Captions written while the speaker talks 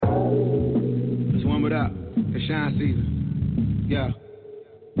What up? It's Shine Season. Yeah.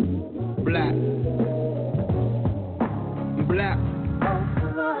 Black. Black.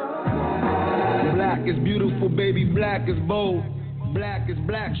 Black is beautiful, baby. Black is bold. Black is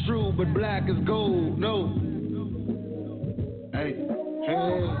black, true, but black is gold. No. Hey.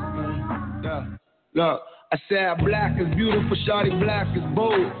 Yeah. Look, I said black is beautiful, shawty. Black is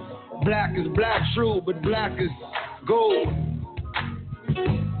bold. Black is black, true, but black is gold.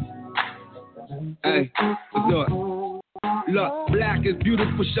 Hey, look, black is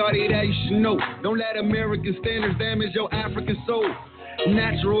beautiful, shawty, that you should know. Don't let American standards damage your African soul.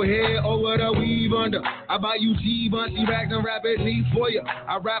 Natural hair over the weave under. I buy you G-Bunty bags and rap it neat for you.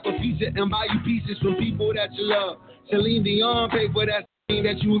 I rap a feature and buy you pieces from people that you love. Celine Dion pay for that thing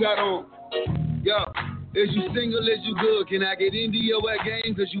that you got on. Yo, is you single, is you good? Can I get into your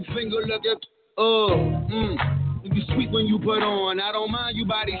game? Cause you finger look at, you sweet when you put on. I don't mind you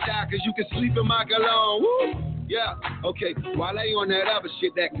body shy, cause you can sleep in my cologne. Woo! Yeah, okay. While they on that other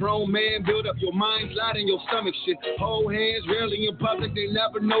shit, that grown man build up your mind, slide in your stomach shit. Hold hands, rarely in public, they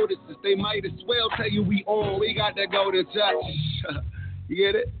never notice us. They might as well tell you we on. We got that golden touch. You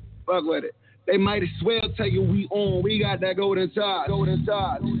get it? Fuck with it. They might as well tell you we on. We got that golden touch. Golden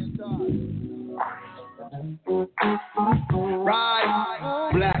touch.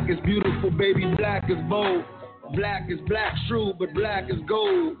 Right. Black is beautiful, baby. Black is bold. Black is black, true, but black is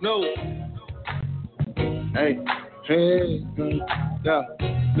gold. No. Hey, yeah,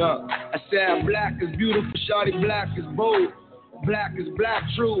 look. I said black is beautiful, shawty. Black is bold. Black is black,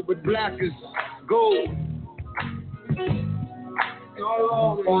 true, but black is gold.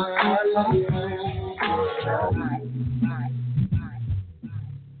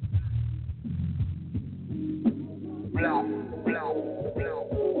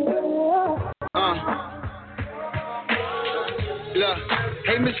 Look,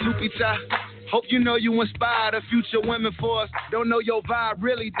 hey Miss Lupita. Hope you know you inspire the future women for us. Don't know your vibe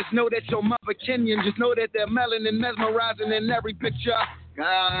really, just know that your mother Kenyan. Just know that they're melanin mesmerizing in every picture.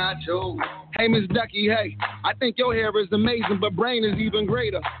 Gotcha. Hey Miss Ducky, hey, I think your hair is amazing, but brain is even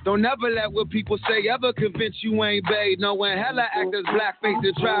greater. Don't ever let what people say ever convince you ain't babe. No, when hella actors blackface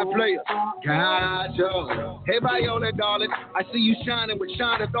and try player. Gotcha. Hey Viola, darling, I see you shining with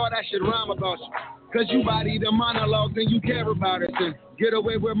Shonda. Thought I should rhyme about you. Cause you body the monologues and you care about it. And get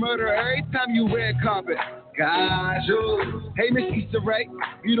away with murder every time you red carpet. Gotcha. Hey Miss Issa Rae,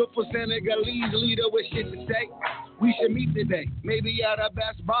 beautiful Senegalese leader with shit to say. We should meet today, maybe at a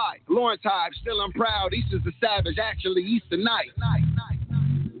Best Buy. Lawrence Hive, still I'm proud. Easter's the savage, actually Easter night.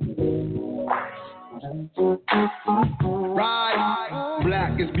 Right.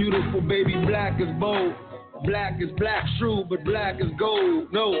 Black is beautiful, baby. Black is bold. Black is black, true, but black is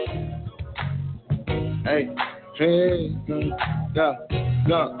gold. No. Hey, yeah,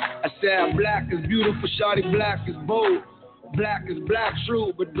 look. I said black is beautiful, shawty. Black is bold. Black is black,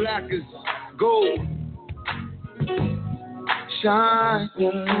 true, but black is gold. Shine.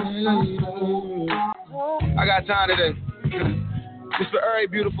 I got time today. This for every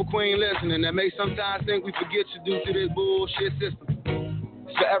beautiful queen listening that may sometimes think we forget you due to this bullshit system.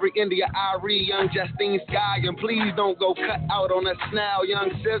 It's for every India, Irie, young Justine Sky, and please don't go cut out on us now,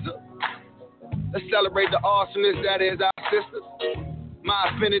 young Scissor. Let's celebrate the awesomeness that is our sisters. My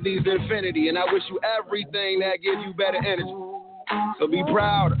affinity is infinity, and I wish you everything that gives you better energy. So be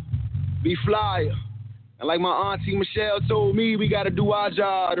prouder, be flyer. And like my auntie Michelle told me, we gotta do our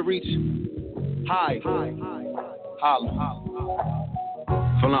job to reach high. Holla.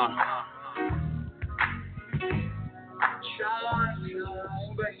 Falana.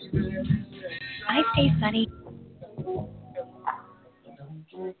 I stay sunny.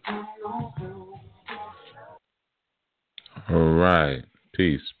 All right.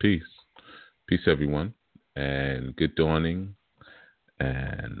 Peace, everyone, and good dawning,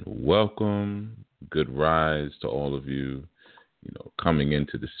 and welcome. Good rise to all of you. Coming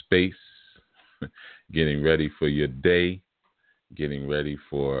into the space, getting ready for your day, getting ready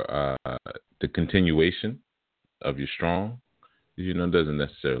for the continuation of your strong. It doesn't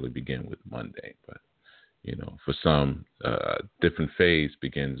necessarily begin with Monday, but for some, different phase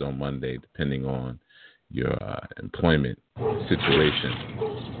begins on Monday, depending on your employment situation.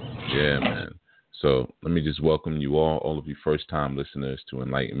 Yeah, man. So let me just welcome you all of you first-time listeners to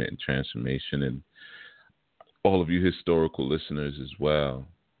Enlightenment and Transformation, and all of you historical listeners as well.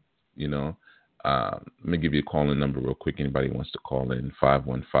 Let me give you a call-in number real quick. Anybody wants to call in,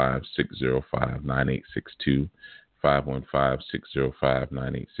 515-605-9862,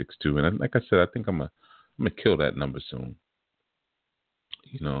 515-605-9862. And like I said, I think I'm gonna kill that number soon.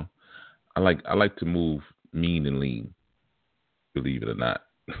 I like to move mean and lean, believe it or not.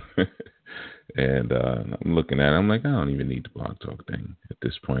 And I'm looking at it, I'm like, I don't even need the Blog Talk thing at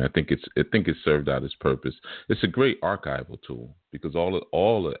this point. I think it's served out its purpose. It's a great archival tool because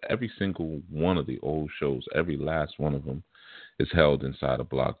every single one of the old shows, every last one of them, is held inside of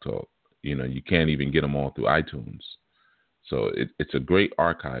Blog Talk. You know, you can't even get them all through iTunes. So it's a great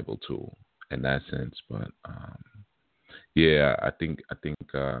archival tool in that sense. But yeah, I think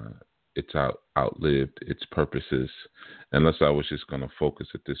it's outlived its purposes, unless I was just going to focus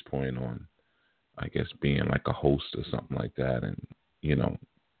at this point on, I guess, being like a host or something like that, and, you know,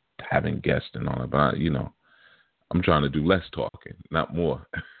 having guests and all that. But, you know, I'm trying to do less talking, not more.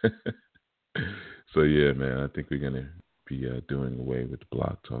 So, yeah, man, I think we're going to be doing away with the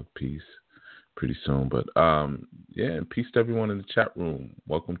Blog Talk piece pretty soon. But, yeah, and peace to everyone in the chat room.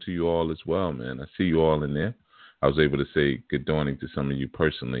 Welcome to you all as well, man. I see you all in there. I was able to say good morning to some of you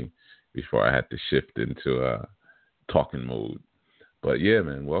personally before I had to shift into talking mode. But, yeah,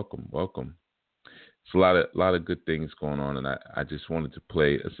 man, welcome. It's a lot of good things going on, and I just wanted to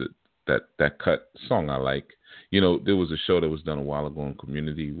play that cut song I like. You know, there was a show that was done a while ago in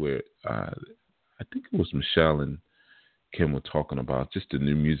Community where I think it was Michelle and Kim were talking about just the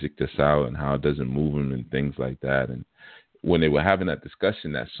new music that's out and how it doesn't move them and things like that. And when they were having that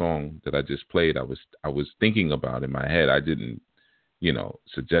discussion, that song that I just played, I was thinking about in my head. I didn't, you know,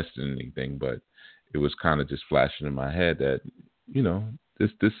 suggest anything, but it was kind of just flashing in my head that, you know,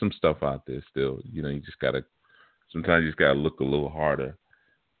 there's some stuff out there still. You know, sometimes you just gotta look a little harder,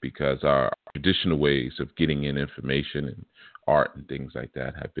 because our traditional ways of getting in information and art and things like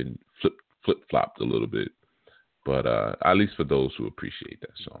that have been flip-flopped a little bit. But at least for those who appreciate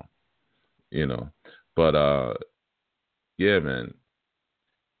that song, you know. But yeah, man.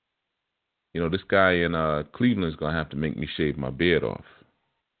 You know, this guy in Cleveland is gonna have to make me shave my beard off.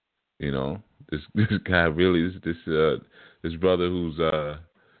 You know, this guy really this brother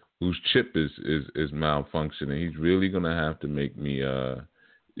whose chip is malfunctioning. He's really gonna have to make me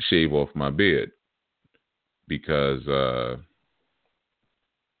shave off my beard, because I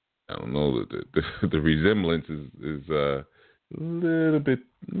don't know, the resemblance is a little bit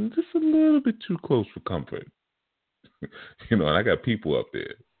too close for comfort. You know, and I got people up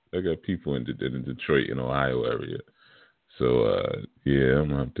there. I got people in Detroit and Ohio area. So yeah,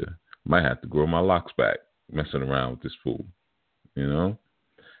 might have to grow my locks back messing around with this fool. You know,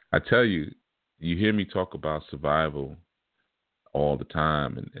 I tell you, you hear me talk about survival all the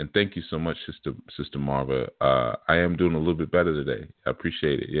time, and thank you so much, Sister Marva. I am doing a little bit better today. I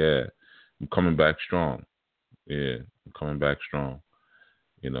appreciate it. Yeah, I'm coming back strong. Yeah, I'm coming back strong.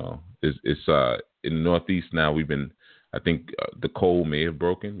 You know, it's in the Northeast now. We've been, I think the cold may have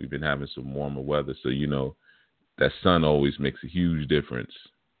broken. We've been having some warmer weather, so you know that sun always makes a huge difference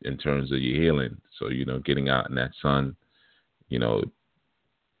in terms of your healing. So, you know, getting out in that sun, you know,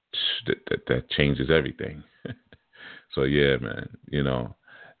 that changes everything. So yeah, man, you know,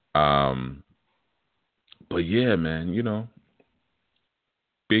 but yeah, man, you know,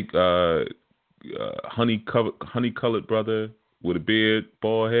 big honey-colored brother with a beard,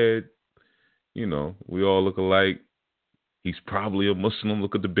 bald head. You know, we all look alike. He's probably a Muslim.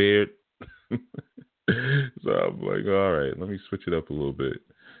 Look at the beard. So I'm like, all right, let me switch it up a little bit.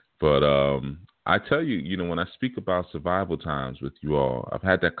 But I tell you, you know, when I speak about survival times with you all, I've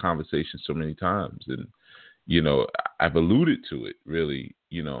had that conversation so many times, and you know, I've alluded to it really,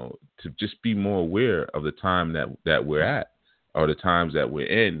 you know, to just be more aware of the time that we're at, or the times that we're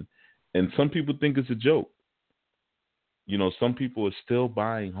in. And some people think it's a joke. You know, some people are still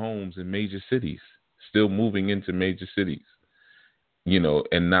buying homes in major cities, still moving into major cities, you know,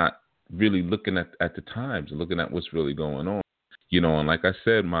 and not really looking at the times and looking at what's really going on. You know, and like I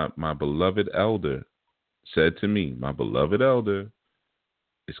said, my beloved elder said to me, my beloved elder,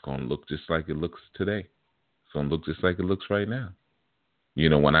 it's going to look just like it looks today. It's going to look just like it looks right now. You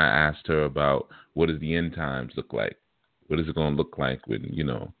know, when I asked her about what does the end times look like? What is it going to look like when, you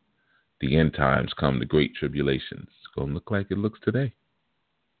know, the end times come, the great tribulations? It's going to look like it looks today.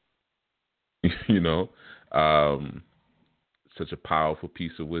 You know, such a powerful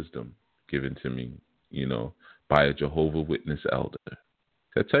piece of wisdom given to me, you know, by a Jehovah's Witness elder.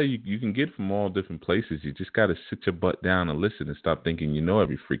 I tell you, you can get from all different places. You just got to sit your butt down and listen and stop thinking you know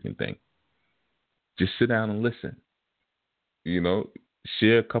every freaking thing. Just sit down and listen. You know,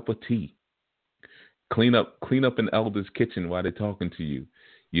 share a cup of tea. Clean up an elder's kitchen while they're talking to you.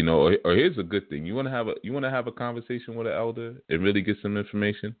 You know, or here's a good thing. You want to have a conversation with an elder and really get some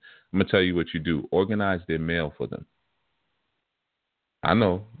information? I'm going to tell you what you do. Organize their mail for them. I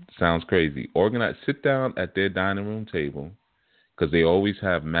know, sounds crazy. Sit down at their dining room table, because they always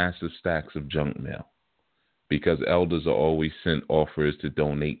have massive stacks of junk mail, because elders are always sent offers to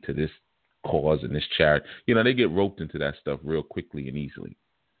donate to this cause and this charity. You know, they get roped into that stuff real quickly and easily.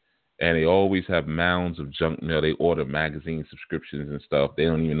 And they always have mounds of junk mail. They order magazine subscriptions and stuff. They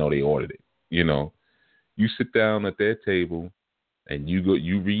don't even know they ordered it. You know, you sit down at their table and you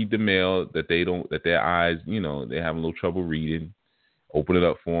read the mail that their eyes, you know, they have a little trouble reading. Open it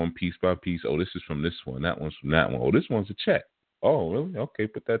up for them piece by piece. Oh, this is from this one. That one's from that one. Oh, this one's a check. Oh, really? Okay,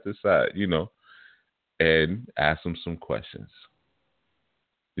 put that to the side, you know, and ask them some questions.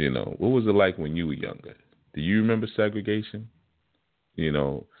 You know, what was it like when you were younger? Do you remember segregation? You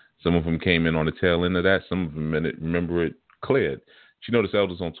know, some of them came in on the tail end of that. Some of them remember it cleared. But you notice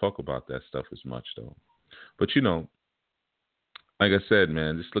elders don't talk about that stuff as much, though. But, you know, like I said,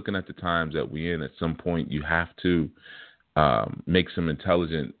 man, just looking at the times that we're in, at some point you have to make some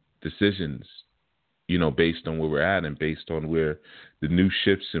intelligent decisions, you know, based on where we're at and based on where the new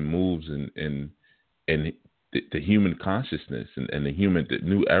shifts and moves and the human consciousness and the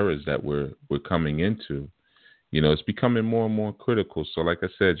new eras that we're coming into. You know, it's becoming more and more critical. So, like I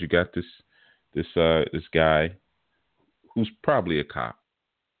said, you got this guy who's probably a cop.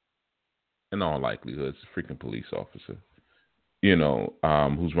 In all likelihood, it's a freaking police officer. You know,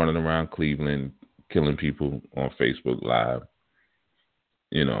 who's running around Cleveland killing people on Facebook Live.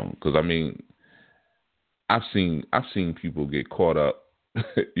 You know, because I mean, I've seen people get caught up,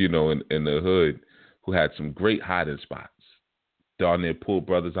 you know, in the hood who had some great hiding spots down there, pull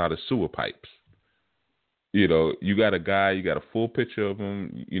brothers out of sewer pipes. You know, you got a full picture of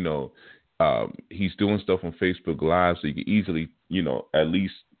him, you know, he's doing stuff on Facebook Live, so you can easily, you know, at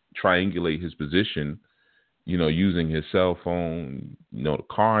least triangulate his position, you know, using his cell phone, you know, the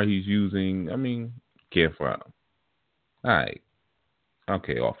car he's using. I mean, can't find him. All right.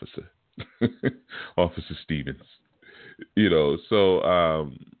 Okay, officer. Officer Stevens. You know, so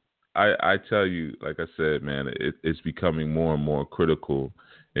I tell you, like I said, man, it's becoming more and more critical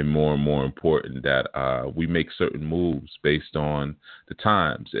and more important that we make certain moves based on the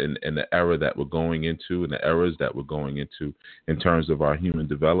times and the era that we're going into and the eras that we're going into in terms of our human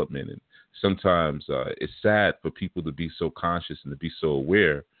development. And sometimes it's sad for people to be so conscious and to be so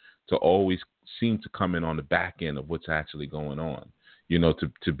aware to always seem to come in on the back end of what's actually going on, you know,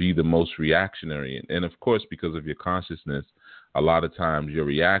 to be the most reactionary. And of course, because of your consciousness, a lot of times your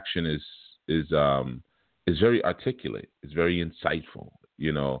reaction is very articulate. It's very insightful.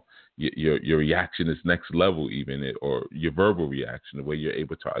 You know, your reaction is next level, even, or your verbal reaction, the way you're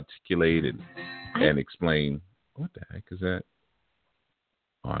able to articulate and explain. What the heck is that?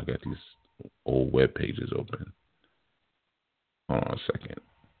 Oh, I got these old web pages open. Hold on a second.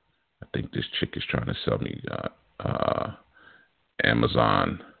 I think this chick is trying to sell me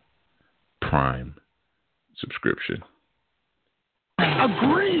Amazon Prime subscription.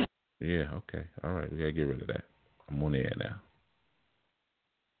 Agree. Yeah, okay. All right, we got to get rid of that. I'm on the air now.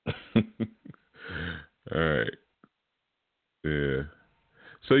 All right. Yeah.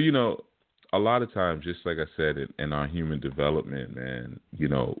 So, you know, a lot of times, just like I said, in our human development, man, you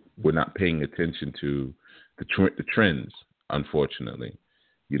know, we're not paying attention to the trends, unfortunately.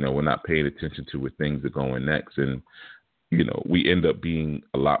 You know, we're not paying attention to where things are going next. And, you know, we end up being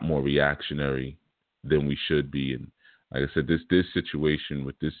a lot more reactionary than we should be. And like I said, this situation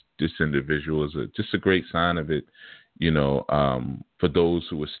with this individual is just a great sign of it, you know, for those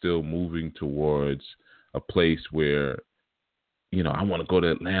who are still moving towards a place where, you know, I want to go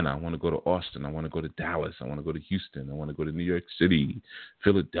to Atlanta, I want to go to Austin, I want to go to Dallas, I want to go to Houston, I want to go to New York City,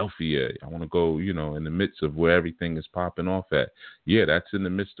 Philadelphia, I want to go, you know, in the midst of where everything is popping off at. Yeah, that's in the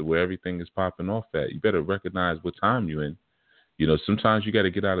midst of where everything is popping off at. You better recognize what time you're in. You know, sometimes you got to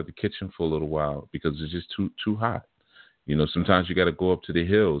get out of the kitchen for a little while because it's just too hot. You know, sometimes you got to go up to the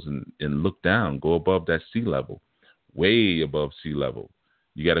hills and look down, go above that sea level, way above sea level.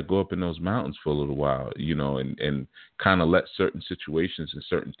 You got to go up in those mountains for a little while, you know, and kind of let certain situations and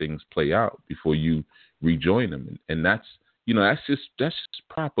certain things play out before you rejoin them. And that's, you know, that's just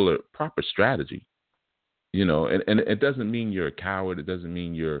proper strategy, you know, and it doesn't mean you're a coward. It doesn't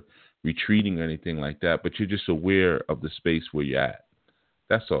mean you're retreating or anything like that, but you're just aware of the space where you're at.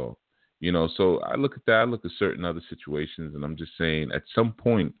 That's all, you know. So I look at that, I look at certain other situations, and I'm just saying at some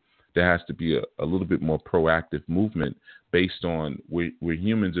point, there has to be a little bit more proactive movement based on where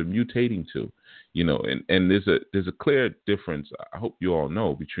humans are mutating to, you know, and there's a clear difference, I hope you all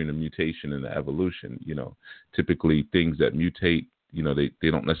know, between the mutation and the evolution. You know, typically things that mutate, you know, they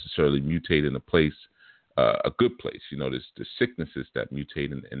don't necessarily mutate in a place, a good place. You know, there's the sicknesses that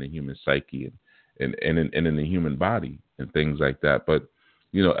mutate in the human psyche and in the human body and things like that. But,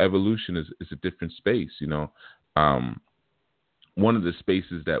 you know, evolution is a different space, you know. One of the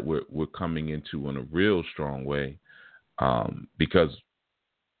spaces that we're coming into in a real strong way, because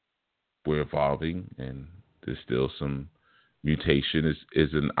we're evolving, and there's still some mutation.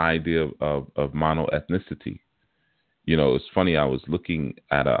 Is an idea of monoethnicity. You know, it's funny. I was looking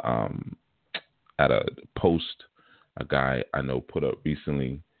at a post a guy I know put up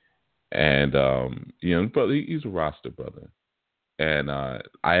recently, and you know, brother, he's a Rasta brother, and I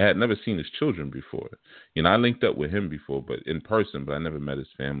had never seen his children before. You know, I linked up with him before, but in person, but I never met his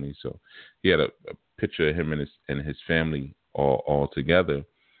family. So he had a picture of him and his family all together,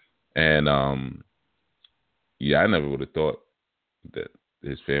 and yeah, I never would have thought that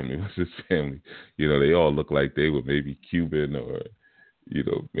his family was his family. You know, they all look like they were maybe Cuban or, you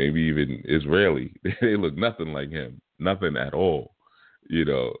know, maybe even Israeli. They look nothing like him, nothing at all. You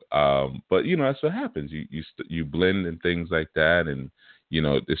know, but you know, that's what happens. You blend and things like that, and you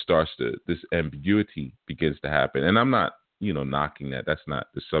know, this ambiguity begins to happen. And I'm not, you know, knocking that. That's not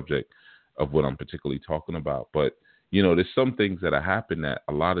the subject of what I'm particularly talking about. But you know, there's some things that happen that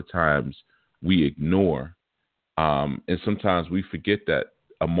a lot of times we ignore, and sometimes we forget that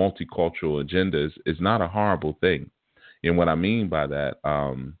a multicultural agenda is not a horrible thing. And what I mean by that,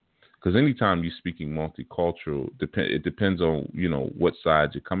 because anytime you're speaking multicultural, it depends on, you know, what side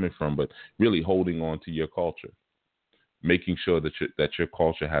you're coming from, but really holding on to your culture, making sure that your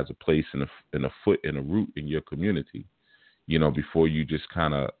culture has a place and a foot and a root in your community, you know, before you just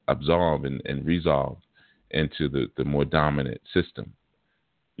kind of absolve and resolve into the more dominant system,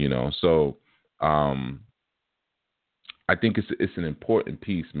 you know. So I think it's an important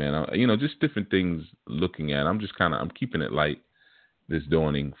piece, man. You know, just different things looking at. I'm keeping it light this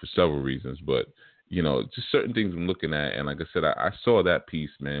dawning for several reasons, but you know, just certain things I'm looking at, and like I said, I saw that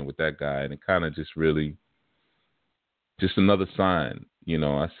piece, man, with that guy, and it kind of just really, just another sign. You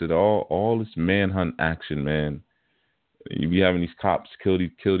know, I said all this manhunt action, man. You be having these cops kill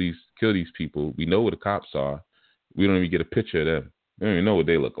these people. We know where the cops are. We don't even get a picture of them. We don't even know what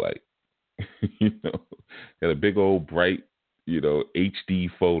they look like. You know, got a big old bright, you know, HD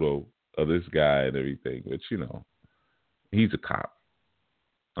photo of this guy and everything, but you know, he's a cop.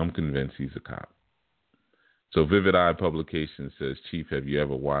 I'm convinced he's a cop. So Vivid Eye Publications says, Chief, have you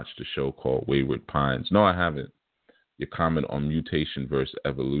ever watched a show called Wayward Pines? No, I haven't. Your comment on mutation versus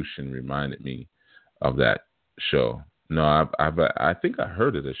evolution reminded me of that show. No, I think I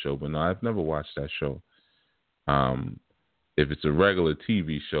heard of the show, but no, I've never watched that show. If it's a regular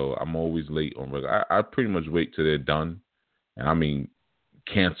TV show, I'm always late on regular. I pretty much wait till they're done, and I mean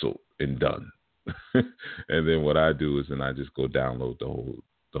canceled and done. And then what I do is then I just go download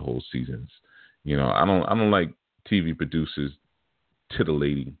the whole seasons. You know, I don't like TV producers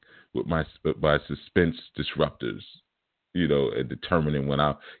titillating with my suspense disruptors, you know, and determining when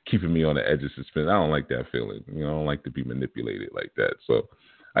I'm keeping me on the edge of suspense. I don't like that feeling. You know, I don't like to be manipulated like that. So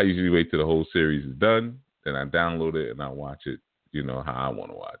I usually wait till the whole series is done, then I download it and I watch it, you know, how I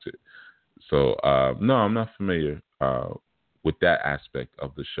want to watch it. So, no, I'm not familiar with that aspect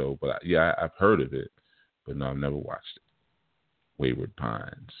of the show, but yeah, I've heard of it, but no, I've never watched it. Wayward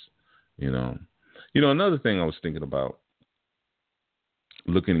Pines, you know. Another thing I was thinking about,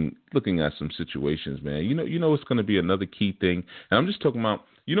 looking at some situations, man. You know, it's going to be another key thing, and I'm just talking about,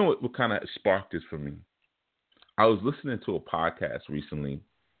 you know, what kind of sparked this for me. I was listening to a podcast recently,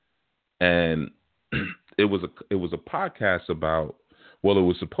 and it was a podcast about, well, it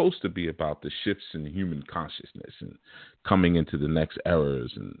was supposed to be about the shifts in human consciousness and coming into the next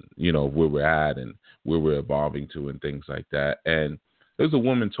eras, and you know, where we're at and where we're evolving to and things like that. And there's a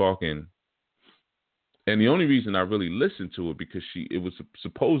woman talking. And the only reason I really listened to it because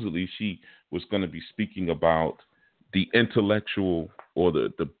supposedly she was going to be speaking about the intellectual or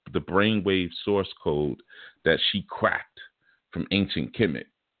the brainwave source code that she cracked from ancient Kemet.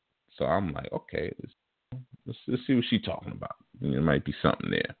 So I'm like, okay, let's see what she's talking about. There might be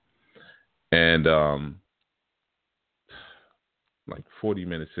something there. And like 40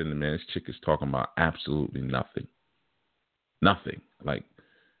 minutes in, man, this chick is talking about absolutely nothing. Nothing. Like,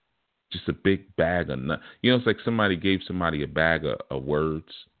 just a big bag of nuts. You know, it's like somebody gave somebody a bag of words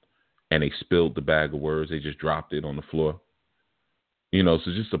and they spilled the bag of words. They just dropped it on the floor. You know,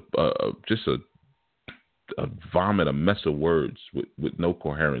 so just a vomit, a mess of words with no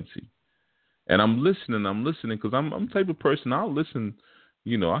coherency. And I'm listening because I'm the type of person, I'll listen,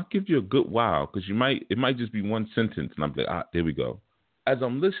 you know, I'll give you a good while because it might just be one sentence and I'm like, there we go. As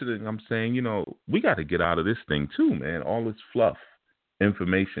I'm listening, I'm saying, you know, we got to get out of this thing too, man. All this fluff,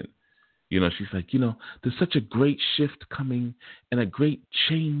 information. You know, she's like, you know, there's such a great shift coming and a great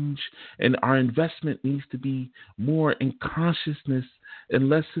change, and our investment needs to be more in consciousness and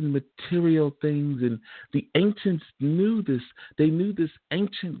less in material things. And the ancients knew this. They knew this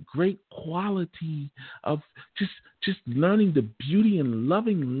ancient great quality of just learning the beauty and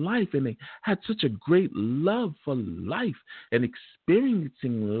loving life. And they had such a great love for life and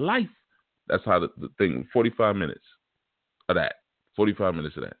experiencing life. That's how the thing, 45 minutes of that, 45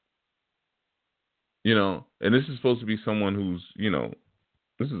 minutes of that. You know, and this is supposed to be someone who's, you know,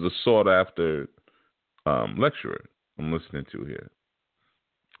 this is a sought after lecturer I'm listening to here.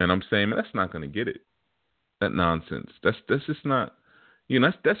 And I'm saying, man, that's not going to get it. That nonsense. That's just not, you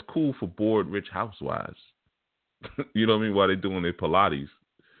know, that's cool for bored rich housewives. You know what I mean? While they're doing their Pilates,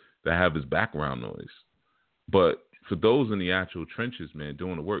 that have his background noise. But for those in the actual trenches, man,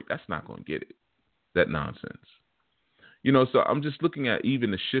 doing the work, that's not going to get it. That nonsense. You know, so I'm just looking at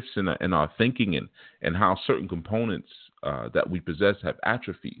even the shifts in our thinking and how certain components that we possess have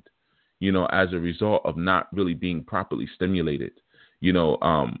atrophied, you know, as a result of not really being properly stimulated. You know,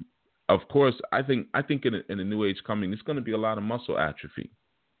 of course, I think in the new age coming, there's going to be a lot of muscle atrophy,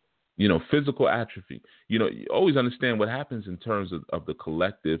 you know, physical atrophy. You know, you always understand what happens in terms of the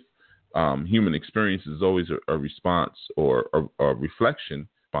collective human experience is always a response or a reflection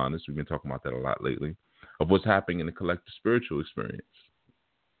upon this. We've been talking about that a lot lately, of what's happening in the collective spiritual experience.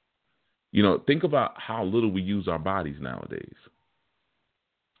 You know, think about how little we use our bodies nowadays.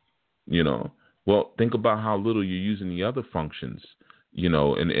 You know, well, think about how little you're using the other functions, you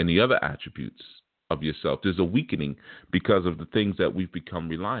know, and the other attributes of yourself. There's a weakening because of the things that we've become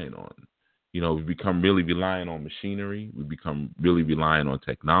reliant on. You know, we become really reliant on machinery. We become really reliant on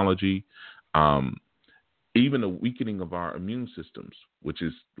technology. Even a weakening of our immune systems, which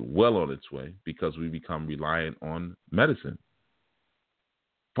is well on its way because we become reliant on medicine.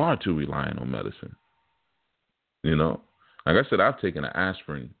 Far too reliant on medicine. You know, like I said, I've taken an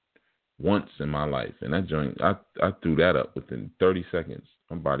aspirin once in my life, and that joint, I threw that up within 30 seconds.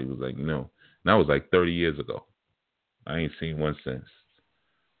 My body was like, no. And that was like 30 years ago. I ain't seen one since.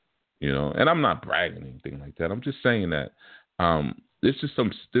 You know, and I'm not bragging or anything like that. I'm just saying that there's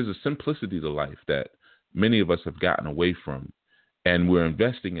a simplicity to life that many of us have gotten away from, and we're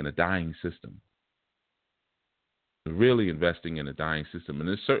investing in a dying system. We're really investing in a dying system, and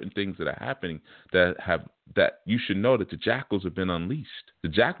there's certain things that are happening that you should know that the jackals have been unleashed. The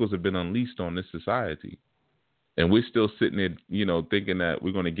jackals have been unleashed on this society, and we're still sitting there, you know, thinking that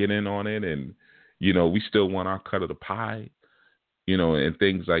we're going to get in on it, and you know, we still want our cut of the pie, you know, and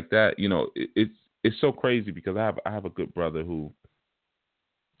things like that. You know, it's so crazy because I have a good brother who.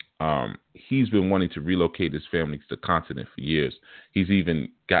 He's been wanting to relocate his family to the continent for years. He's even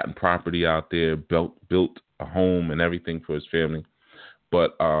gotten property out there, built a home and everything for his family.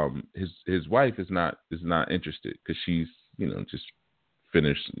 But his wife is not interested because she's, you know, just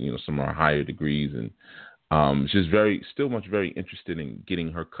finished, you know, some of her higher degrees, and she's very interested in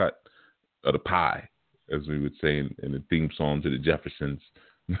getting her cut of the pie, as we would say in the theme song to the Jeffersons.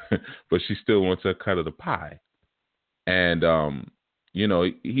 But she still wants her cut of the pie, and you know,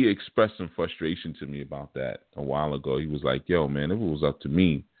 he expressed some frustration to me about that a while ago. He was like, yo, man, if it was up to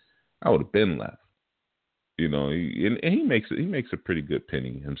me, I would have been left. You know, and he makes a pretty good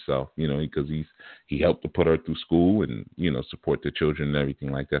penny himself, you know, because he helped to put her through school and, you know, support the children and everything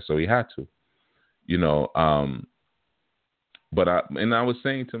like that. So he had to, you know, but I was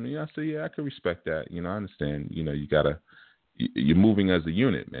saying to him, I said, yeah, I can respect that. You know, I understand, you know, you're moving as a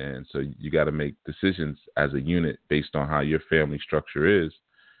unit, man. So you got to make decisions as a unit based on how your family structure is,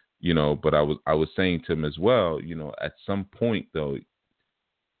 you know. But I was saying to him as well, you know, at some point though,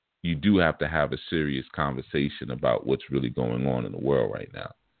 you do have to have a serious conversation about what's really going on in the world right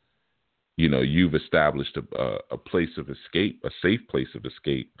now. You know, you've established a place of escape, a safe place of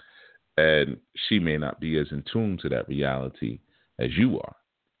escape, and she may not be as in tune to that reality as you are.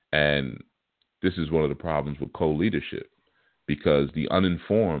 And this is one of the problems with co-leadership. Because the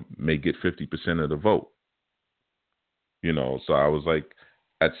uninformed may get 50% of the vote. You know, so I was like,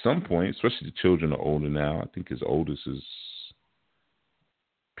 at some point, especially the children are older now. I think his oldest is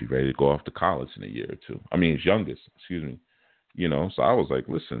be ready to go off to college in a year or two. I mean, his youngest, excuse me. You know, so I was like,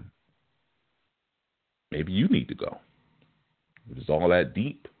 listen, maybe you need to go. It's all that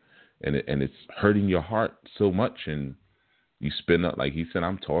deep, and it's hurting your heart so much, and you spin up, like he said,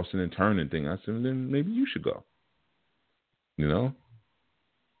 I'm tossing and turning thing. I said, then maybe you should go. You know,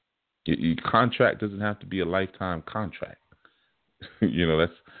 your contract doesn't have to be a lifetime contract. You know,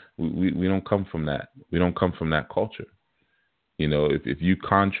 that's we don't come from that. We don't come from that culture. You know, if you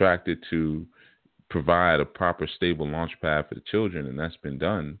contracted to provide a proper, stable launch pad for the children, and that's been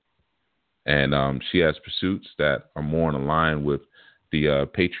done, and she has pursuits that are more in line with the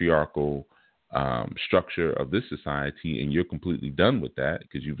patriarchal structure of this society, and you're completely done with that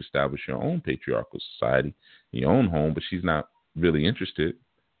because you've established your own patriarchal society in your own home, but she's not really interested,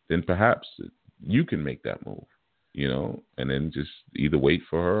 then perhaps you can make that move, and then just either wait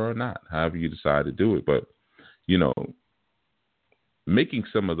for her or not, however you decide to do it. But, making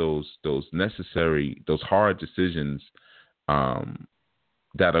some of those necessary, those hard decisions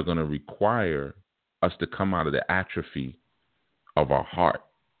that are going to require us to come out of the atrophy of our heart,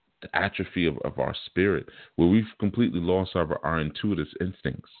 the atrophy of our spirit, where we've completely lost our intuitive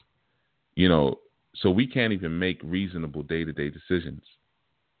instincts, so we can't even make reasonable day-to-day decisions.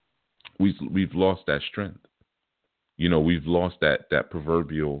 We've lost that strength. We've lost that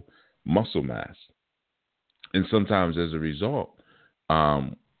proverbial muscle mass. And sometimes as a result,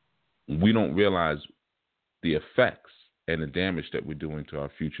 we don't realize the effects and the damage that we're doing to our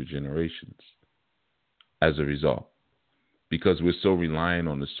future generations as a result, because we're so reliant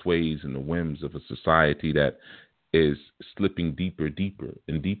on the sways and the whims of a society that is slipping deeper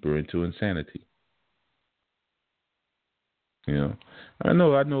and deeper into insanity. I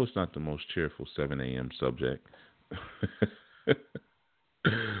know it's not the most cheerful 7 a.m. subject,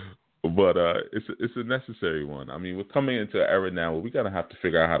 but it's a necessary one. I mean, we're coming into an era now where we're going to have to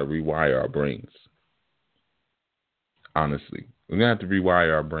figure out how to rewire our brains. Honestly, we're going to have to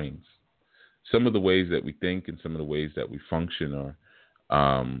rewire our brains. Some of the ways that we think and some of the ways that we function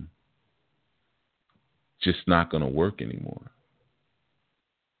are just not going to work anymore.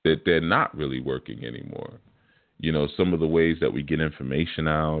 That they're not really working anymore. Some of the ways that we get information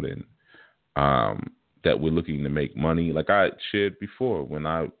out and that we're looking to make money. Like I shared before, when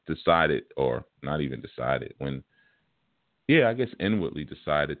I decided, or not even decided, I guess inwardly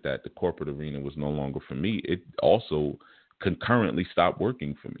decided that the corporate arena was no longer for me, it also concurrently stopped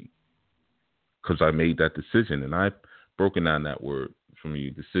working for me because I made that decision. And I've broken down that word for me.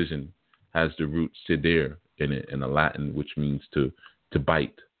 Decision has the root sedere in it, in the Latin, which means to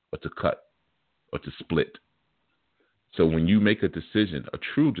bite or to cut or to split. So when you make a decision, a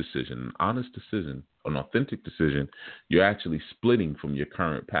true decision, an honest decision, an authentic decision, you're actually splitting from your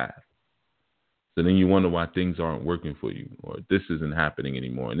current path. So then you wonder why things aren't working for you, or this isn't happening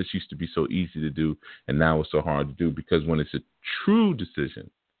anymore. And this used to be so easy to do, and now it's so hard to do, because when it's a true decision,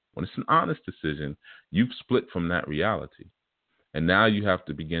 when it's an honest decision, you've split from that reality. And now you have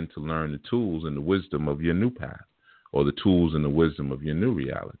to begin to learn the tools and the wisdom of your new path, or the tools and the wisdom of your new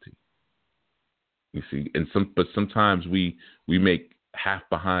reality. You see, but sometimes we make half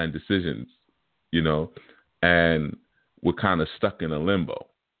behind decisions, and we're kind of stuck in a limbo.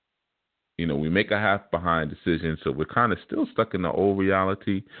 We make a half behind decision, so we're kind of still stuck in the old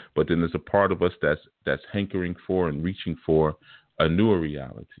reality, but then there's a part of us that's hankering for and reaching for a newer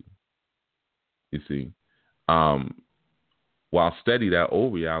reality. You see, while steady, that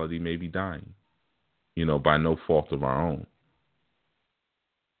old reality may be dying, by no fault of our own.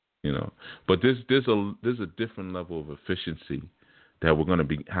 But there's a different level of efficiency that we're going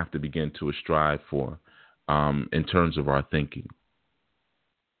to have to begin to strive for in terms of our thinking.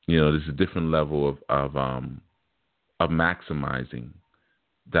 There's a different level of maximizing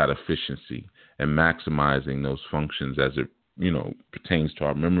that efficiency and maximizing those functions as it pertains to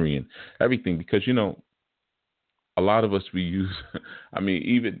our memory and everything. Because a lot of us, we use,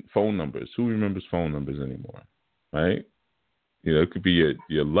 even phone numbers. Who remembers phone numbers anymore, right? It could be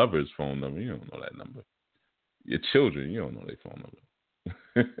your lover's phone number. You don't know that number. Your children, you don't know their phone number.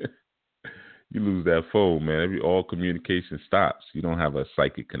 You lose that phone, man. All communication stops. You don't have a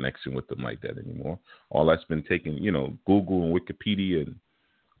psychic connection with them like that anymore. All that's been taken, Google and Wikipedia and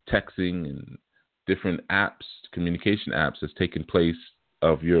texting and different apps, communication apps, has taken place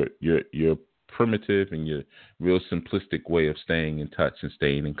of your primitive and your real simplistic way of staying in touch and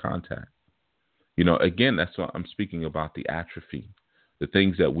staying in contact. Again, that's what I'm speaking about, the atrophy, the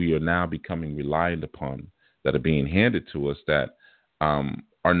things that we are now becoming reliant upon that are being handed to us that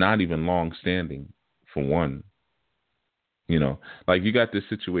are not even long-standing, for one. Like you got this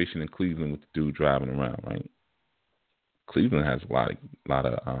situation in Cleveland with the dude driving around, right? Cleveland has a lot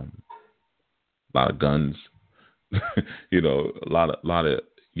of guns, a lot of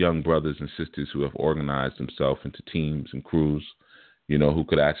young brothers and sisters who have organized themselves into teams and crews, who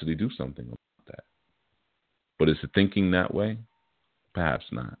could actually do something about that. But is it thinking that way? Perhaps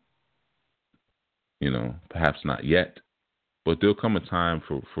not. Perhaps not yet. But there'll come a time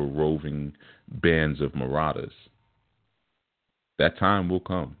for roving bands of marauders. That time will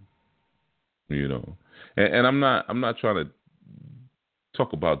come. And I'm not trying to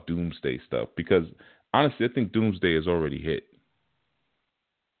talk about doomsday stuff, because honestly, I think doomsday is already hit.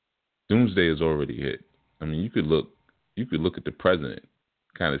 Doomsday is already hit. You could look at the president,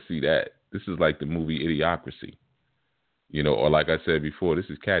 kind of see that. This is like the movie Idiocracy, or like I said before, this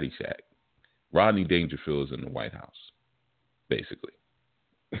is Caddyshack. Rodney Dangerfield is in the White House, basically.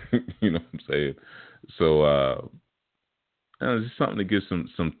 You know what I'm saying? So it's just something to give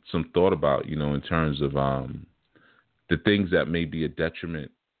some thought about, in terms of the things that may be a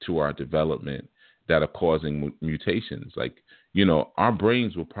detriment to our development that are causing mutations. Like, our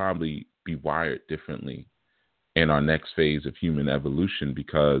brains will probably be wired differently in our next phase of human evolution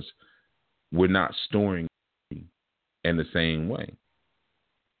because we're not storing in the same way.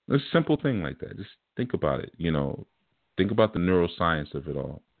 It's a simple thing like that. Just think about it. Think about the neuroscience of it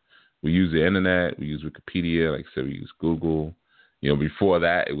all. We use the internet. We use Wikipedia. Like I said, we use Google. Before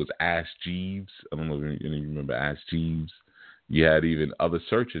that, it was Ask Jeeves. I don't know if you remember Ask Jeeves. You had even other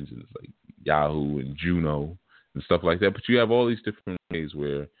search engines like Yahoo and Juno and stuff like that. But you have all these different ways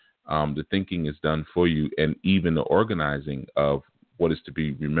where the thinking is done for you, and even the organizing of what is to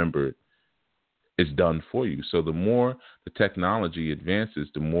be remembered is done for you. So the more the technology advances,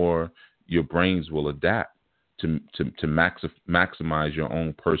 the more your brains will adapt to maximize your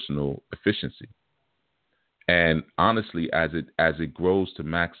own personal efficiency. And honestly, as it grows to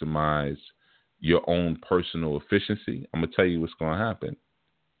maximize your own personal efficiency, I'm gonna tell you what's gonna happen.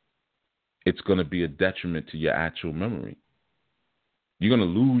 It's gonna be a detriment to your actual memory. You're gonna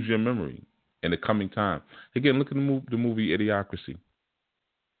lose your memory in the coming time. Again, look at the movie Idiocracy.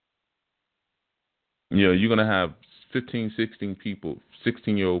 You're gonna have 15,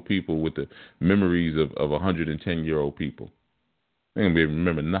 16-year-old people with the memories of 110-year-old people. They're gonna be able to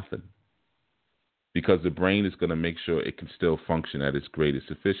remember nothing because the brain is gonna make sure it can still function at its greatest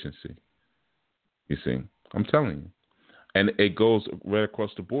efficiency. You see, I'm telling you. And it goes right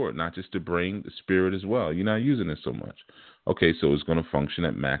across the board, not just the brain, the spirit as well. You're not using it so much. Okay, so it's going to function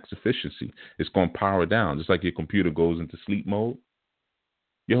at max efficiency. It's going to power down. Just like your computer goes into sleep mode,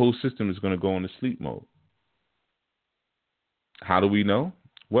 your whole system is going to go into sleep mode. How do we know?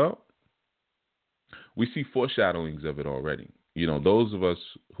 Well, we see foreshadowings of it already. Those of us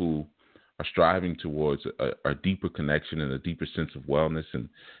who are striving towards a deeper connection and a deeper sense of wellness and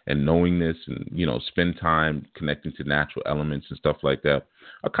knowingness and, spend time connecting to natural elements and stuff like that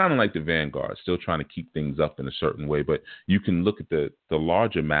are kind of like the vanguard, still trying to keep things up in a certain way. But you can look at the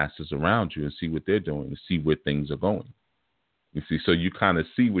larger masses around you and see what they're doing and see where things are going. You see, so you kind of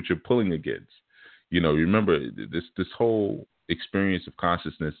see what you're pulling against. Remember this whole experience of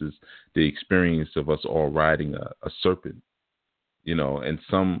consciousness is the experience of us all riding a serpent. And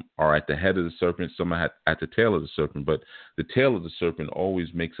some are at the head of the serpent, some are at the tail of the serpent, but the tail of the serpent always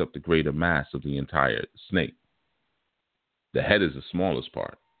makes up the greater mass of the entire snake. The head is the smallest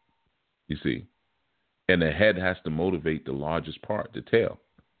part, you see, and the head has to motivate the largest part, the tail.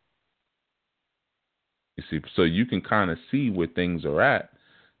 You see, so you can kind of see where things are at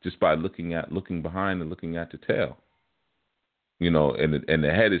just by looking behind and looking at the tail. And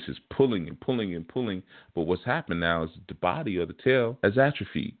the head is just pulling and pulling and pulling. But what's happened now is the body or the tail has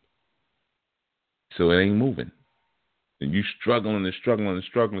atrophied. So it ain't moving. And you struggling and struggling and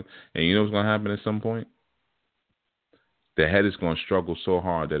struggling. And you know what's going to happen at some point? The head is going to struggle so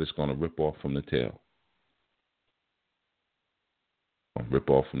hard that it's going to rip off from the tail. Rip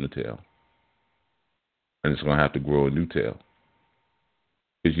off from the tail. And it's going to have to grow a new tail.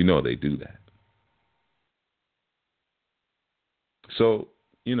 Because they do that. So,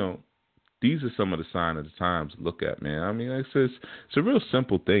 these are some of the signs of the times to look at, man. I mean, it's a real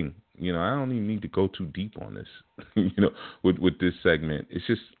simple thing. I don't even need to go too deep on this, with this segment. It's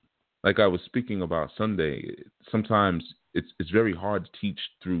just, like I was speaking about Sunday, sometimes it's very hard to teach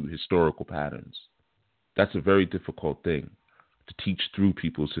through historical patterns. That's a very difficult thing, to teach through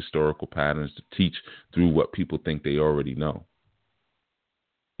people's historical patterns, to teach through what people think they already know.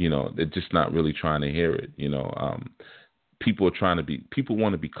 They're just not really trying to hear it, People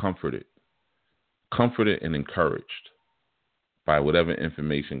want to be comforted and encouraged by whatever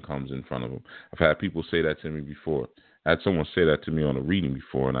information comes in front of them. I've had people say that to me before. I had someone say that to me on a reading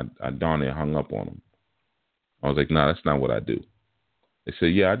before, and I darn near hung up on them. I was like, nah, that's not what I do. They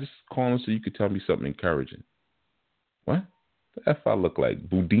said, yeah, I just call them so you could tell me something encouraging. What? The F I look like?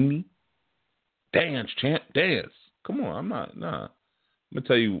 Boudini? Dance, champ, dance. Come on, I'm not, nah. I'm going to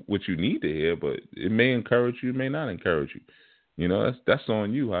tell you what you need to hear, but it may encourage you, it may not encourage you. That's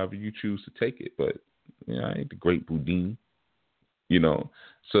on you, however you choose to take it. But, I ain't the great Boudin.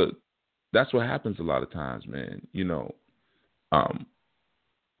 So that's what happens a lot of times, man.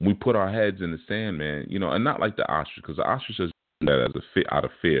 We put our heads in the sand, man, and not like the ostrich, because the ostrich does that out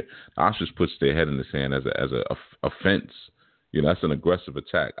of fear. The ostrich puts their head in the sand as a fence. That's an aggressive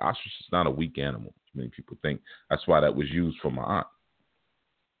attack. Ostrich is not a weak animal. Many people think that's why that was used for my aunt.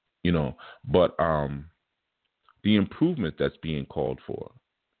 But the improvement that's being called for,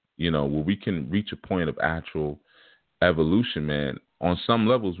 where we can reach a point of actual evolution, man, on some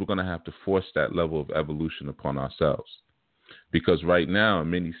levels, we're going to have to force that level of evolution upon ourselves. Because right now, in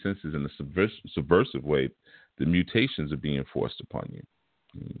many senses, in a subversive way, the mutations are being forced upon you.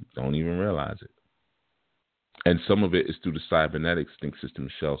 You don't even realize it. And some of it is through the cybernetics. I think Sister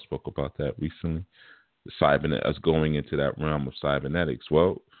Michelle spoke about that recently. Us going into that realm of cybernetics.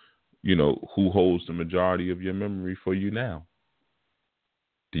 Well, who holds the majority of your memory for you now?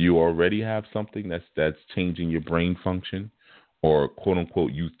 Do you already have something that's changing your brain function, or quote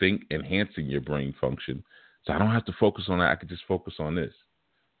unquote you think enhancing your brain function? So I don't have to focus on that. I could just focus on this.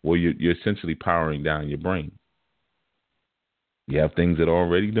 Well, you're essentially powering down your brain. You have things that are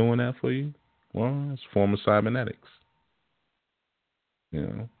already doing that for you. Well, it's a form of cybernetics.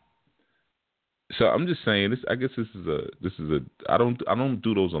 So I'm just saying this. I guess this is a. I don't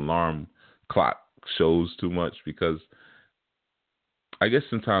do those alarm clock shows too much, because I guess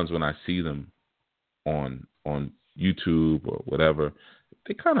sometimes when I see them on YouTube or whatever,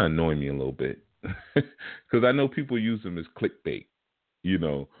 they kind of annoy me a little bit, because I know people use them as clickbait.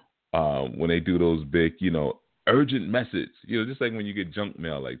 When they do those big, urgent message. Just like when you get junk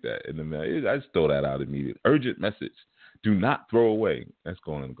mail like that in the mail, I just throw that out immediately. Urgent message. Do not throw away. That's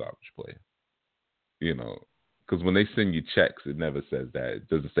going in the garbage player. Because when they send you checks, it never says that. It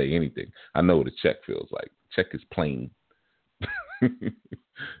doesn't say anything. I know what a check feels like. Check is plain.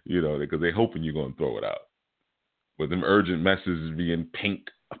 Because they're hoping you're going to throw it out. But them urgent messages be in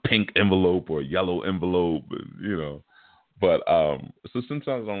a pink envelope or a yellow envelope, But so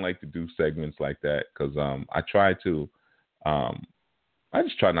sometimes I don't like to do segments like that, because I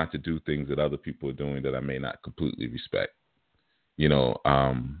just try not to do things that other people are doing that I may not completely respect.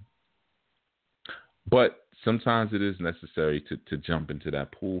 But sometimes it is necessary to jump into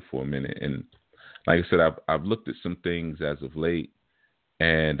that pool for a minute. And like I said, I've looked at some things as of late,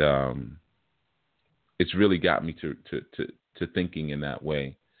 and it's really got me to thinking in that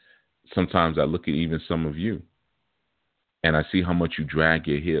way. Sometimes I look at even some of you, and I see how much you drag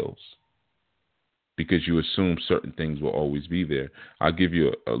your heels because you assume certain things will always be there. I'll give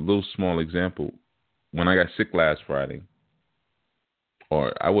you a little small example. When I got sick last Friday,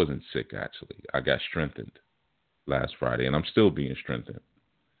 or I wasn't sick actually, I got strengthened last Friday, and I'm still being strengthened.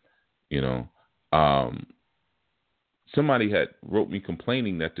 Somebody had wrote me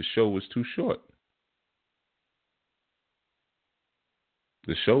complaining that the show was too short.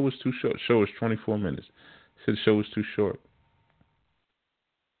 The show was too short. The show was 24 minutes. Said the show was too short.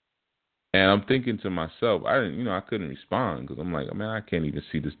 And I'm thinking to myself, I couldn't respond, because I'm like, man, I can't even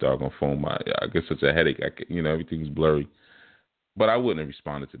see this doggone phone. I get such a headache. Everything's blurry. But I wouldn't have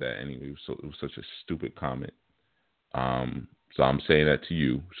responded to that anyway. It was such a stupid comment. So I'm saying that to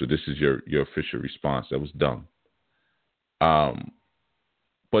you. So this is your official response. That was dumb.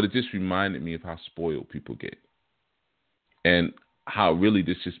 But it just reminded me of how spoiled people get, and how really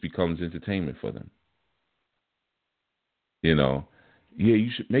this just becomes entertainment for them. Yeah, you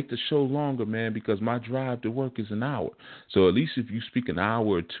should make the show longer, man, because my drive to work is an hour. So at least if you speak an hour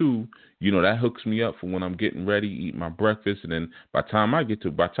or two, that hooks me up for when I'm getting ready, eat my breakfast, and then by the time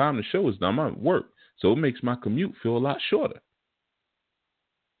the show is done, I'm at work. So it makes my commute feel a lot shorter.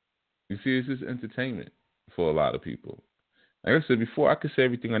 You see, it's just entertainment for a lot of people. Like I said before, I could say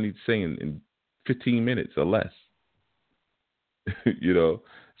everything I need to say in 15 minutes or less.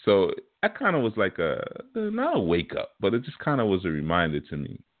 So I kind of was like not a wake up, but it just kind of was a reminder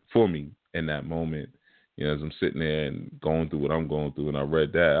for me in that moment. As I'm sitting there and going through what I'm going through, and I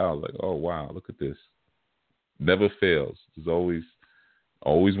read that, I was like, oh wow, look at this. Never fails. There's always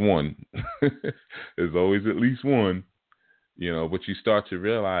one. There's always at least one. But you start to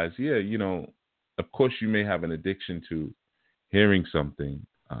realize, of course you may have an addiction to hearing something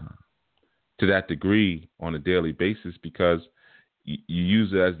to that degree on a daily basis, because you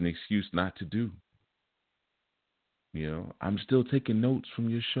use it as an excuse not to do. I'm still taking notes from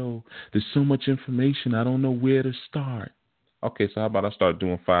your show. There's so much information, I don't know where to start. Okay, so how about I start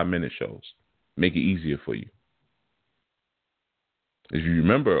doing 5-minute shows? Make it easier for you. If you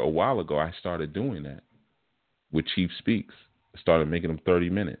remember, a while ago, I started doing that with Chief Speaks. I started making them 30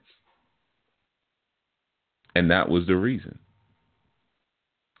 minutes. And that was the reason.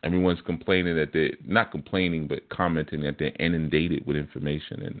 Everyone's complaining that they're not complaining, but commenting that they're inundated with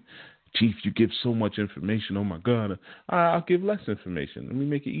information. And Chief, you give so much information. Oh my God, I'll give less information. Let me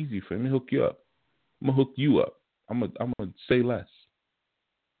make it easy for you. Let me hook you up. I'm gonna hook you up. I'm gonna say less.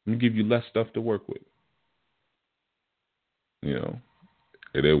 Let me give you less stuff to work with. And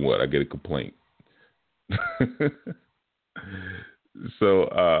then what? I get a complaint.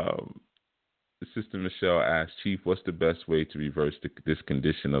 So, Sister Michelle asked, Chief, what's the best way to reverse this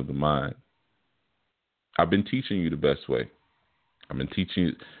condition of the mind? I've been teaching you the best way. I've been teaching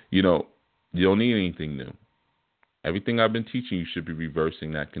you, you don't need anything new. Everything I've been teaching you should be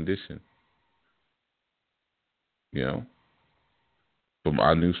reversing that condition. From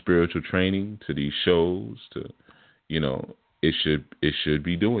our new spiritual training to these shows to, it should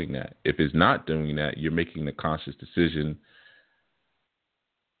be doing that. If it's not doing that, you're making the conscious decision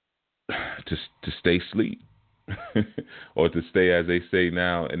to stay asleep or to stay, as they say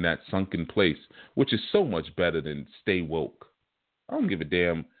now, in that sunken place, which is so much better than stay woke. I don't give a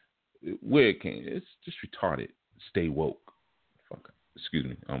damn where it came. It's just retarded. Stay woke. Fuck. Excuse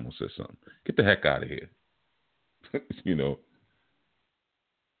me. I almost said something. Get the heck out of here.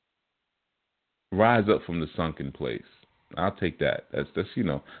 Rise up from the sunken place. I'll take that. That's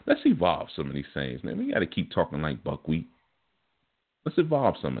let's evolve some of these things, man. We got to keep talking like buckwheat. Let's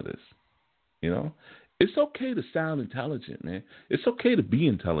evolve some of this. It's okay to sound intelligent, man. It's okay to be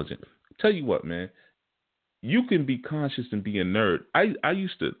intelligent. Tell you what, man. You can be conscious and be a nerd. I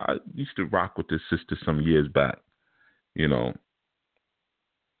used to rock with this sister some years back.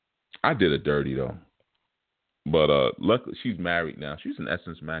 I did her dirty though. But luckily, she's married now. She was in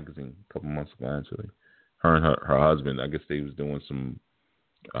Essence magazine a couple months ago, actually. Her and her husband, I guess they was doing some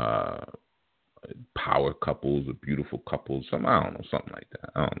power couples or beautiful couples. I don't know, something like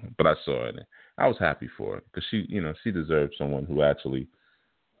that. I don't know. But I saw it, and I was happy for her because she deserved someone who actually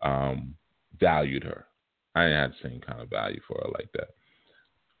valued her. I didn't have the same kind of value for her like that.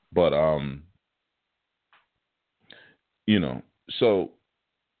 But, so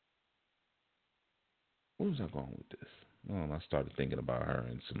where was I going with this? I started thinking about her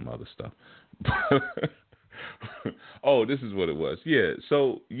and some other stuff. Oh, this is what it was. Yeah.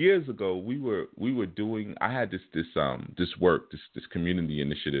 So years ago, we were doing. I had this community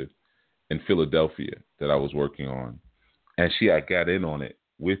initiative in Philadelphia that I was working on, and I got in on it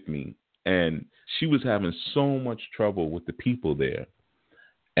with me, and she was having so much trouble with the people there,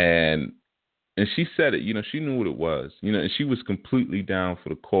 and she said it. She knew what it was. And she was completely down for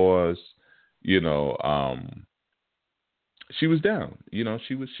the cause. She was down.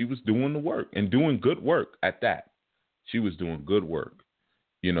 She was doing the work and doing good work at that. She was doing good work,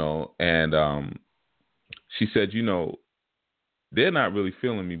 and she said, they're not really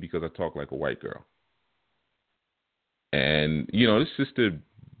feeling me because I talk like a white girl. And, this sister,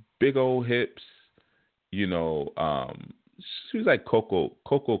 big old hips, she was like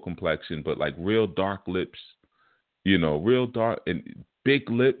cocoa complexion, but like real dark lips, real dark and big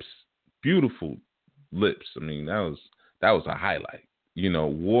lips, beautiful lips. I mean, that was a highlight.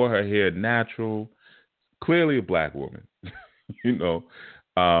 Wore her hair natural, clearly a black woman.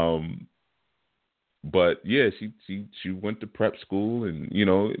 But yeah, she went to prep school, and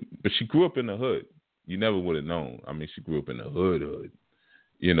but she grew up in the hood. You never would have known. I mean, she grew up in the hood.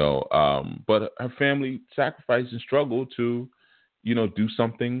 But her family sacrificed and struggled to, do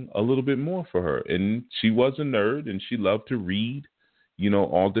something a little bit more for her. And she was a nerd, and she loved to read,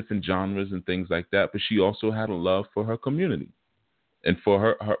 all different genres and things like that. But she also had a love for her community and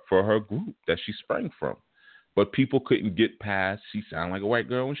for her group that she sprang from. But people couldn't get past, she sounded like a white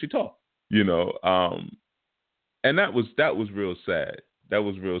girl when she talked, and that was real sad. That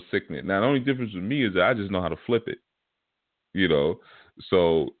was real sickening. Now, the only difference with me is that I just know how to flip it,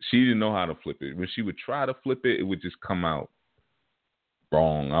 So she didn't know how to flip it. When she would try to flip it, it would just come out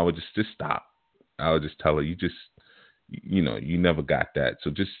wrong. I would just stop. I would just tell her, you never got that. So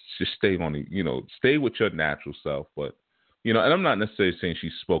just stay on the, stay with your natural self. But, and I'm not necessarily saying she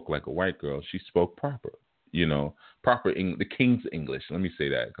spoke like a white girl. She spoke proper, proper the King's English. Let me say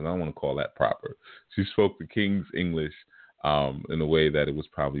that because I don't want to call that proper. She spoke the King's English in a way that it was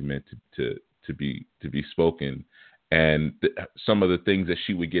probably meant to be spoken. And some of the things that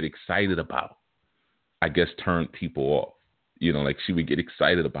she would get excited about, I guess, turned people off. Like she would get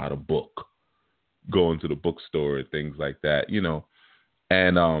excited about a book, going to the bookstore and things like that,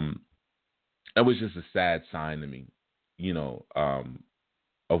 And it was just a sad sign to me,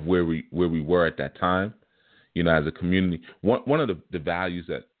 of where we were at that time, as a community. One of the values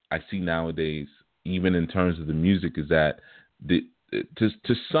that I see nowadays, even in terms of the music, is that to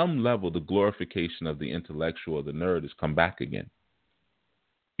some level, the glorification of the intellectual or the nerd has come back again.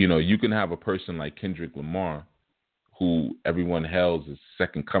 You can have a person like Kendrick Lamar, who everyone hails as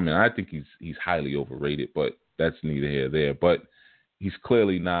second coming. I think he's highly overrated, but that's neither here nor there. But he's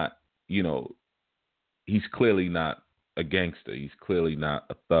clearly not, he's clearly not a gangster. He's clearly not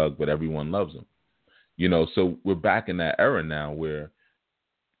a thug, but everyone loves him. So we're back in that era now where,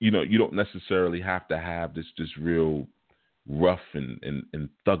 you don't necessarily have to have this real rough and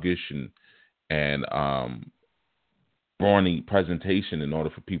thuggish and brawny presentation in order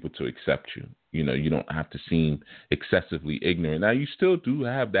for people to accept you. You know, you don't have to seem excessively ignorant. Now, you still do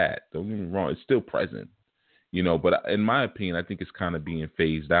have that. Don't get me wrong. It's still present, you know, but in my opinion, I think it's kind of being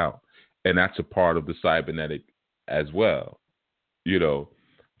phased out. And that's a part of the cybernetic as well, you know,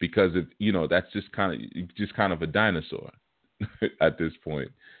 because, you know, that's just kind of a dinosaur at this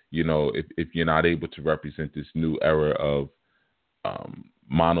point. You know, if you're not able to represent this new era of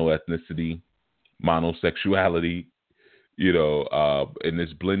monoethnicity, monosexuality, you know, and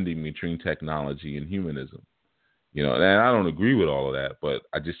this blending between technology and humanism, you know, and I don't agree with all of that, but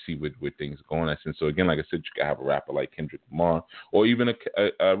I just see where things are going. And so again, like I said, you can have a rapper like Kendrick Lamar, or even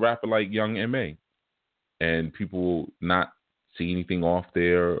a rapper like Young M.A., and people will not see anything off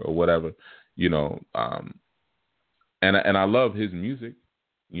there or whatever, you know. And I love his music,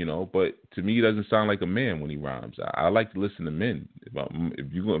 you know, but to me, he doesn't sound like a man when he rhymes. I like to listen to men.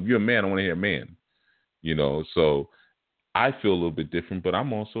 If you're a man, I want to hear a man, you know. So I feel a little bit different, but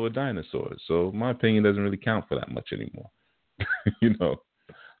I'm also a dinosaur. So my opinion doesn't really count for that much anymore, you know.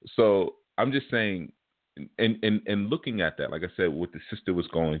 So I'm just saying, and looking at that, like I said, what the sister was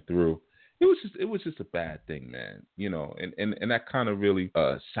going through, it was just a bad thing, man, you know, and that kind of really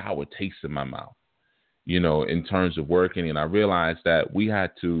sour taste in my mouth, you know, in terms of working. And I realized that we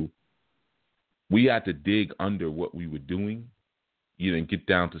had to dig under what we were doing, you know, and get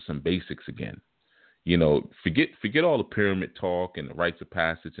down to some basics again. You know, forget all the pyramid talk and the rites of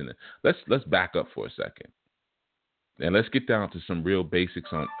passage, and let's back up for a second, and let's get down to some real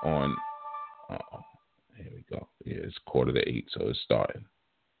basics on. Here we go. Yeah, it's 7:45, so it's starting.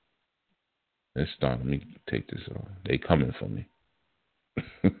 It's starting. Let me take this on. They coming for me.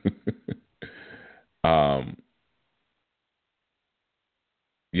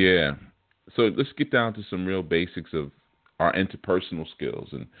 Yeah. So let's get down to some real basics of our interpersonal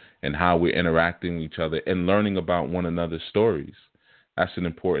skills and how we're interacting with each other and learning about one another's stories. That's an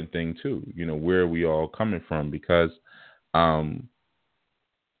important thing too. You know, where are we all coming from? Because,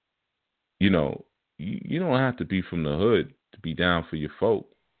 you know, you don't have to be from the hood to be down for your folk.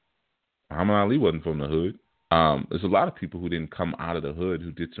 Muhammad Ali wasn't from the hood. There's a lot of people who didn't come out of the hood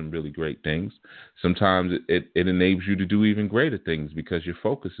who did some really great things. Sometimes it enables you to do even greater things because your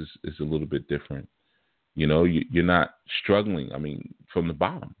focus is a little bit different. You know, you're not struggling, I mean, from the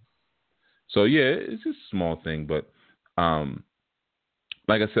bottom. So, yeah, it's just a small thing. But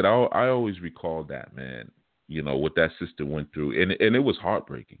like I said, I always recall that, man, you know, what that sister went through. And it was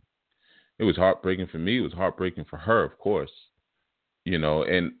heartbreaking. It was heartbreaking for me. It was heartbreaking for her, of course. You know,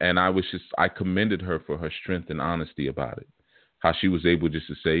 and I commended her for her strength and honesty about it. How she was able just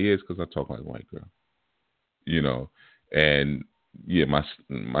to say, yeah, it's because I talk like a white girl. You know, and yeah, my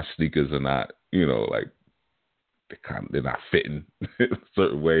sneakers are not, you know, like, they're not fitting a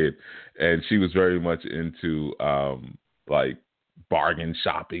certain way, and she was very much into like bargain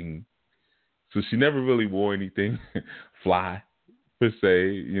shopping, so she never really wore anything fly per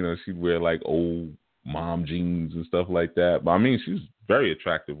se. You know, she'd wear like old mom jeans and stuff like that. But I mean, she was a very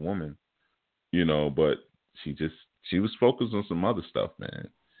attractive woman, you know, but she was focused on some other stuff, man.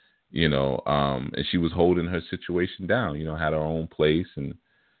 You know, and she was holding her situation down. You know, had her own place, and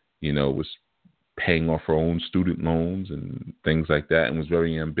you know, was paying off her own student loans and things like that, and was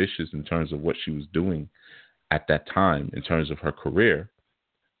very ambitious in terms of what she was doing at that time in terms of her career.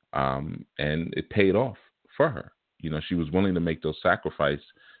 And it paid off for her. You know, she was willing to make those sacrifices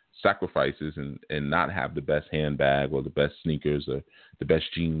and not have the best handbag or the best sneakers or the best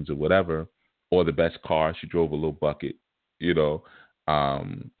jeans or whatever, or the best car. She drove a little bucket, you know.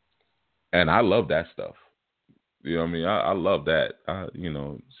 And I love that stuff. You know what I mean? I love that. You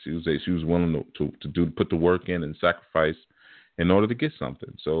know, she was willing to put the work in and sacrifice in order to get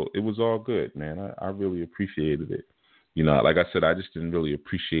something. So it was all good, man. I really appreciated it. You know, like I said, I just didn't really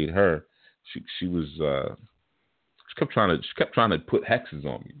appreciate her. She kept trying to put hexes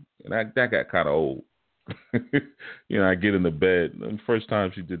on me, and that got kind of old. You know, I get in the bed. The first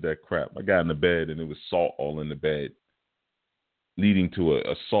time she did that crap, I got in the bed and it was salt all in the bed, leading to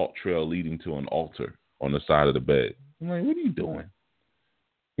a salt trail leading to an altar on the side of the bed. I'm like, what are you doing?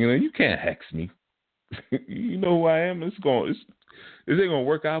 You know, you can't hex me. You know who I am. This ain't gonna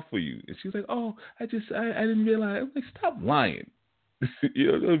work out for you. And she's like, oh, I didn't realize. I'm like, stop lying.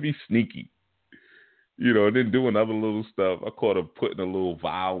 You know, don't be sneaky. You know, and then doing other little stuff. I caught her putting a little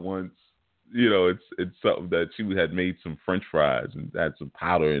vial once. You know, it's something that she had made some French fries and had some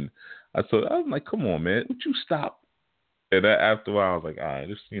powder, and I was like, come on, man, would you stop? And after a while, I was like, all right,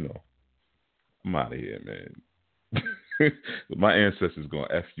 just, you know, I'm out of here, man. My ancestors gonna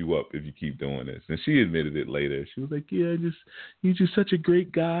F you up if you keep doing this. And she admitted it later. She was like, yeah, you're just such a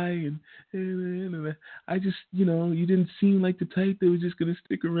great guy, and I just, you didn't seem like the type that was just gonna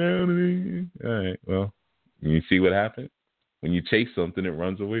stick around. All right, well, you see what happened? When you chase something, it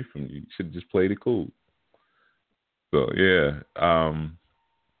runs away from you. You should have just played it cool. So yeah.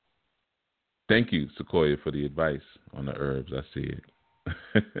 Thank you, Sequoia, for the advice on the herbs. I see it.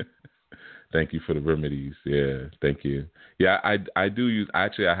 Thank you for the remedies. Yeah, thank you. Yeah, I do use.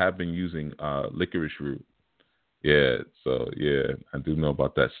 Actually, I have been using licorice root. Yeah, so yeah, I do know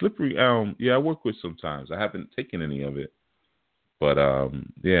about that. Slippery elm. Yeah, I work with sometimes. I haven't taken any of it, but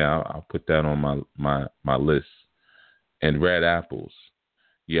yeah, I'll put that on my list. And red apples.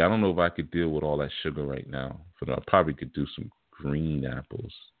 Yeah, I don't know if I could deal with all that sugar right now. But I probably could do some green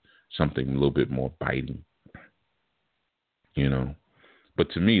apples, something a little bit more biting.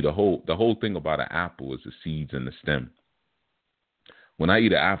 But to me, the whole thing about an apple is the seeds and the stem. When I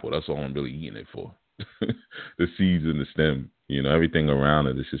eat an apple, that's all I'm really eating it for. The seeds and the stem. Everything around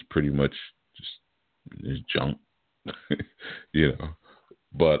it is just pretty much just junk.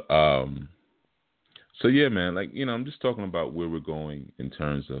 But so yeah, man, I'm just talking about where we're going in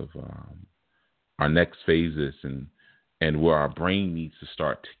terms of our next phases and where our brain needs to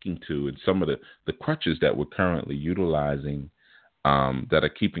start ticking to, and some of the crutches that we're currently utilizing that are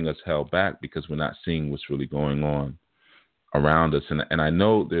keeping us held back because we're not seeing what's really going on around us. And I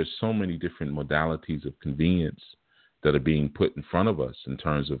know there's so many different modalities of convenience that are being put in front of us in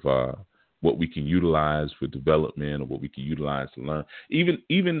terms of what we can utilize for development or what we can utilize to learn.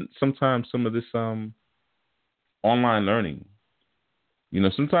 Even sometimes some of this online learning.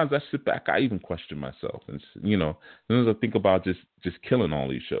 Sometimes I sit back, I even question myself, and sometimes I think about just killing all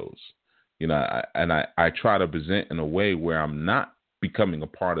these shows. I try to present in a way where I'm not becoming a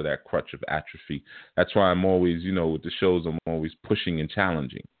part of that crutch of atrophy. That's why I'm always, with the shows, I'm always pushing and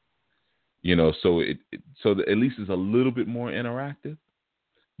challenging. So so at least it's a little bit more interactive.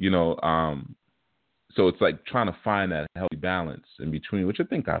 So it's like trying to find that healthy balance in between, which I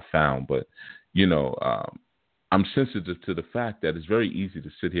think I found. But I'm sensitive to the fact that it's very easy to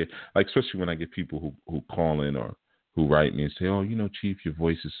sit here, especially when I get people who call in or who write me and say, oh, Chief, your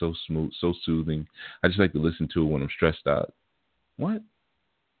voice is so smooth, so soothing. I just like to listen to it when I'm stressed out. What?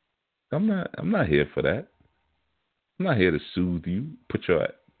 I'm not here for that. I'm not here to soothe you, put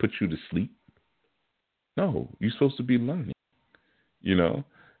you to sleep. No, you're supposed to be learning.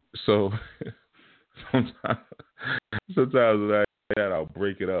 So sometimes when I'll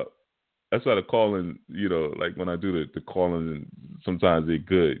break it up. That's why the calling, when I do the calling, sometimes they're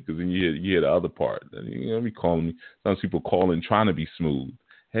good because then you hear the other part. Me calling me. Sometimes people call in trying to be smooth.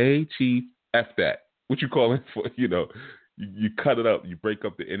 Hey, Chief, F that. What you calling for? You cut it up. You break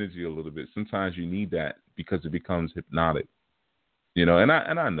up the energy a little bit. Sometimes you need that because it becomes hypnotic. And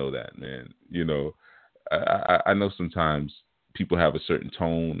I know that, man. I know sometimes people have a certain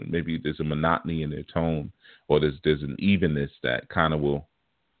tone. Maybe there's a monotony in their tone, or there's an evenness that kind of will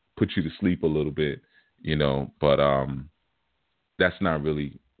put you to sleep a little bit, but that's not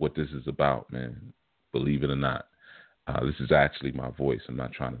really what this is about, man. Believe it or not. This is actually my voice. I'm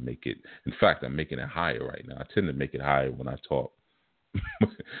not trying to make it. In fact, I'm making it higher right now. I tend to make it higher when I talk,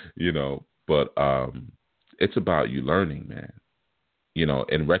 but it's about you learning, man,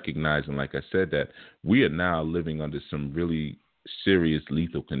 and recognizing, like I said, that we are now living under some really serious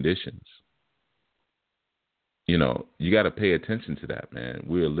lethal conditions. You got to pay attention to that, man.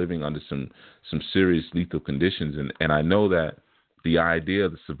 We are living under some serious lethal conditions. And I know that the idea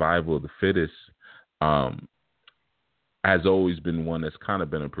of the survival of the fittest has always been one that's kind of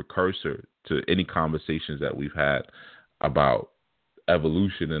been a precursor to any conversations that we've had about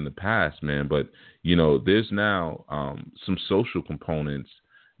evolution in the past, man. But, there's now some social components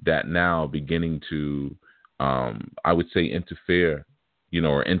that now are beginning to, I would say, interfere,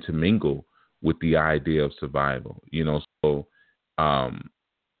 or intermingle with the idea of survival, so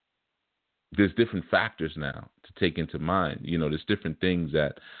there's different factors now to take into mind. There's different things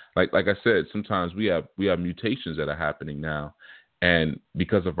that, like I said, sometimes we have mutations that are happening now, and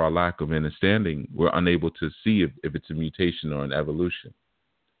because of our lack of understanding, we're unable to see if it's a mutation or an evolution.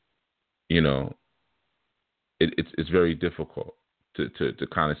 It's very difficult to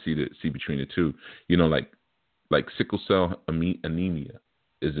kind of see between the two. Like sickle cell anemia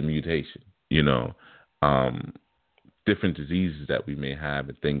is a mutation. Different diseases that we may have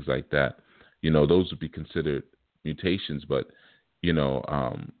and things like that, those would be considered mutations. But,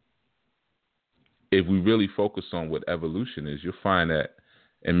 if we really focus on what evolution is, you'll find that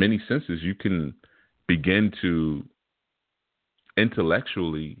in many senses you can begin to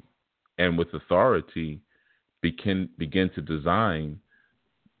intellectually and with authority begin to design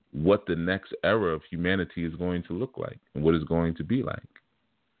what the next era of humanity is going to look like and what it's going to be like.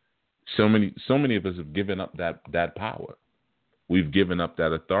 So many of us have given up that power. We've given up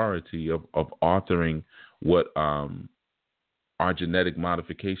that authority of authoring what our genetic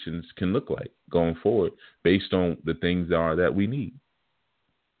modifications can look like going forward based on the things that we need.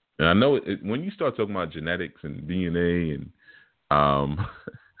 And I know when you start talking about genetics and DNA and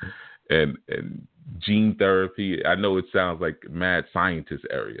and gene therapy, I know it sounds like mad scientist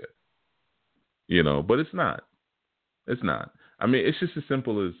area, but it's not. It's not. I mean, it's just as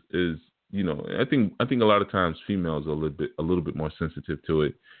simple as I think a lot of times females are a little bit more sensitive to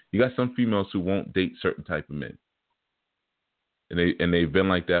it. You got some females who won't date certain type of men, and they've been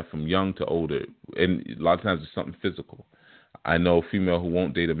like that from young to older, and a lot of times it's something physical. I know a female who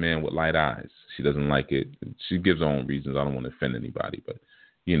won't date a man with light eyes. She doesn't like it. She gives her own reasons. I don't want to offend anybody, but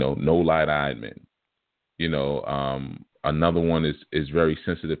no light-eyed men. Another one is very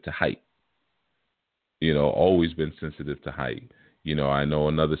sensitive to height. Always been sensitive to height. I know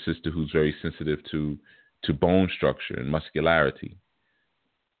another sister who's very sensitive to bone structure and muscularity.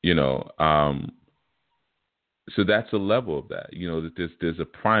 So that's a level of that. That there's a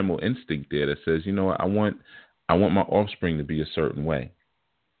primal instinct there that says, I want my offspring to be a certain way.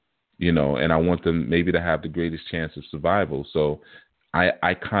 And I want them maybe to have the greatest chance of survival. So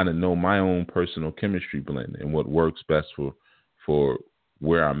I kind of know my own personal chemistry blend and what works best for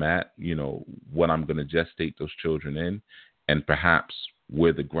where I'm at, what I'm going to gestate those children in, and perhaps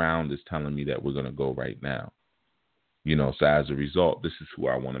where the ground is telling me that we're going to go right now. So as a result, this is who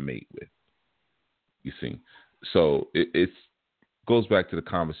I want to mate with. You see? So it goes back to the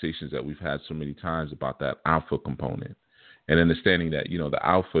conversations that we've had so many times about that alpha component and understanding that, the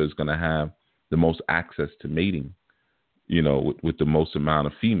alpha is going to have the most access to mating, with the most amount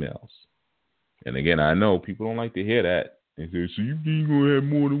of females. And again, I know people don't like to hear that. They say, so you ain't going to have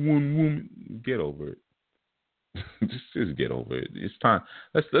more than one woman. Get over it. just get over it. It's time.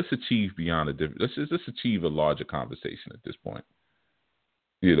 Let's achieve beyond a different. Let's achieve a larger conversation at this point.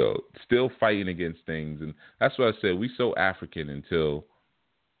 Still fighting against things, and that's why I said we so African until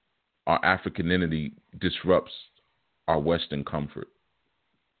our Africanity disrupts our Western comfort.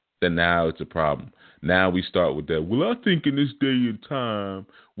 Then now it's a problem. Now we start with that. Well, I think in this day and time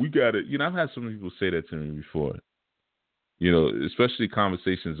we got to. I've had some people say that to me before. Especially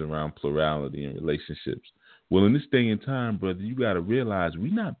conversations around plurality and relationships. Well, in this day and time, brother, you got to realize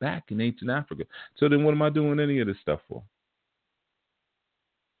we're not back in ancient Africa. So then what am I doing any of this stuff for?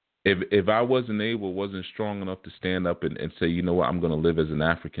 If I wasn't strong enough to stand up and say, you know what, I'm going to live as an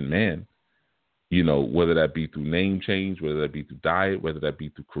African man, whether that be through name change, whether that be through diet, whether that be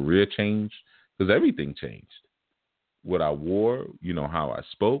through career change, because everything changed. What I wore, how I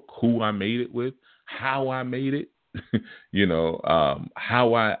spoke, who I made it with, how I made it,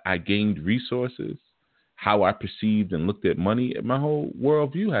 how I gained resources, how I perceived and looked at money, my whole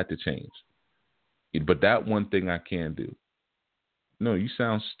worldview had to change. But that one thing I can do. No, you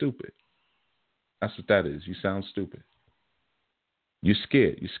sound stupid. That's what that is. You sound stupid. You're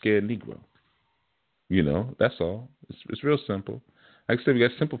scared. You're scared Negro. That's all. It's real simple. Like I said, we got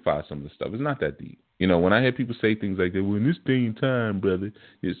to simplify some of the stuff. It's not that deep. When I hear people say things like that, well, in this day and time, brother,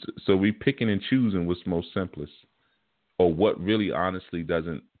 so we picking and choosing what's most simplest, or what really honestly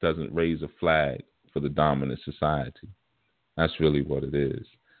doesn't raise a flag for the dominant society. That's really what it is.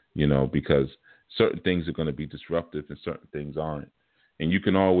 Because certain things are going to be disruptive and certain things aren't. And you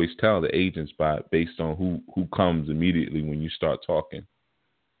can always tell the agents based on who comes immediately when you start talking.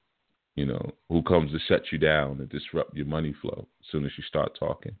 Who comes to shut you down and disrupt your money flow as soon as you start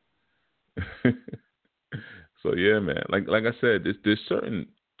talking. So yeah, man. Like I said, there's certain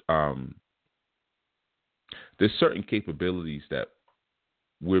capabilities that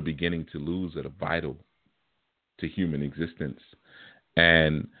we're beginning to lose that are vital to human existence,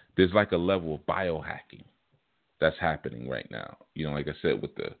 and there's like a level of biohacking that's happening right now. Like I said,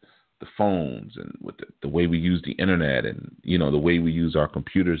 with the phones and with the way we use the internet and, the way we use our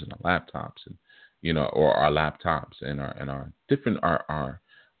computers and our laptops and, or our laptops and our different, our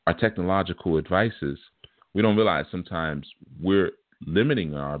technological advices, we don't realize sometimes we're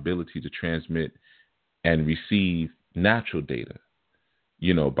limiting our ability to transmit and receive natural data,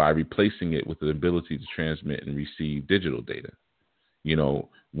 by replacing it with the ability to transmit and receive digital data.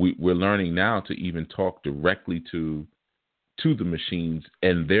 We're learning now to even talk directly to the machines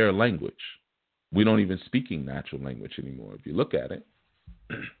in their language. We don't even speaking natural language anymore, if you look at it,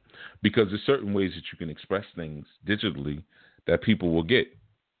 because there's certain ways that you can express things digitally that people will get,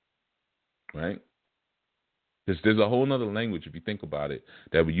 right? There's a whole other language, if you think about it,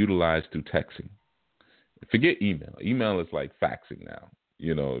 that we utilize through texting. Forget email. Email is like faxing now.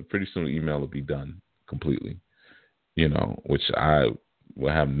 Pretty soon email will be done completely. Which I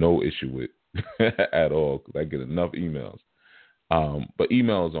will have no issue with at all because I get enough emails. But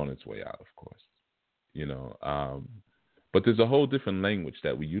email is on its way out, of course. But there's a whole different language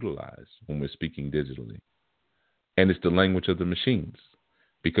that we utilize when we're speaking digitally. And it's the language of the machines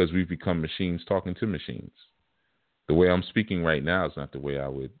because we've become machines talking to machines. The way I'm speaking right now is not the way I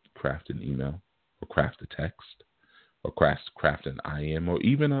would craft an email or craft a text or craft an IM or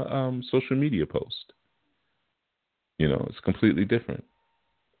even a social media post. It's completely different.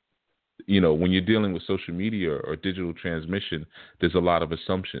 When you're dealing with social media or digital transmission, there's a lot of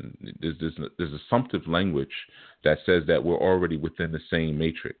assumption. There's assumptive language that says that we're already within the same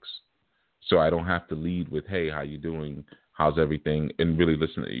matrix. So I don't have to lead with, hey, how you doing? How's everything? And really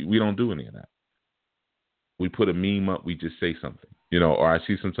listen. We don't do any of that. We put a meme up. We just say something, or I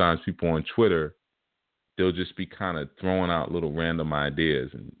see sometimes people on Twitter, they'll just be kind of throwing out little random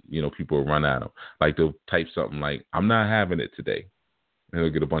ideas and, people will run at them. Like they'll type something like, I'm not having it today. And they'll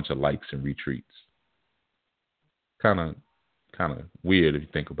get a bunch of likes and retweets. Kind of weird if you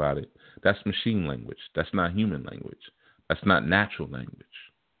think about it. That's machine language. That's not human language. That's not natural language.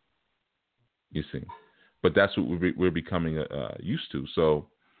 You see, but that's what we're becoming used to. So,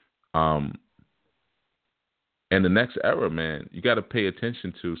 in the next era, man, you got to pay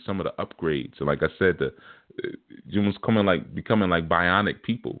attention to some of the upgrades. So, like I said, you almost becoming like bionic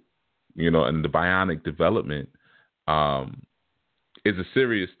people, and the bionic development is a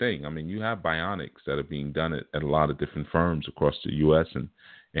serious thing. I mean, you have bionics that are being done at a lot of different firms across the U.S.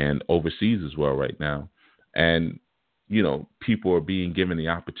 and overseas as well right now. And, people are being given the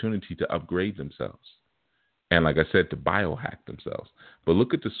opportunity to upgrade themselves. And like I said, to biohack themselves. But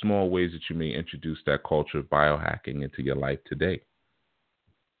look at the small ways that you may introduce that culture of biohacking into your life today.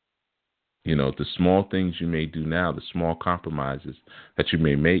 The small things you may do now, the small compromises that you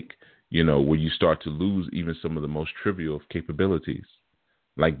may make, where you start to lose even some of the most trivial of capabilities,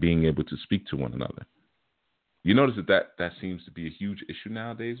 like being able to speak to one another. You notice that seems to be a huge issue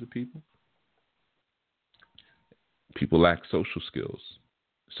nowadays with people. People lack social skills,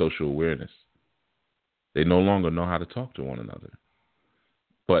 social awareness. They no longer know how to talk to one another.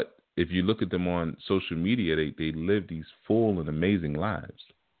 But if you look at them on social media, they live these full and amazing lives.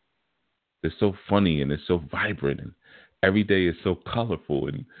 They're so funny and they're so vibrant and every day is so colorful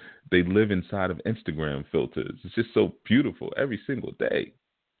and they live inside of Instagram filters. It's just so beautiful every single day.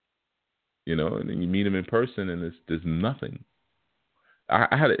 And then you meet them in person and there's nothing.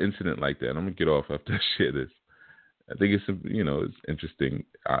 I had an incident like that. I'm going to get off after I share this. I think it's interesting.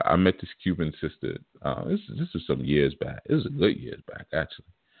 I met this Cuban sister. This was some years back. It was a good years back,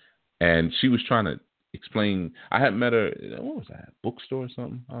 actually. And she was trying to explain. I had met her, what was that, bookstore or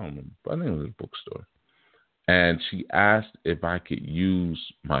something? I don't remember. I think it was a bookstore. And she asked if I could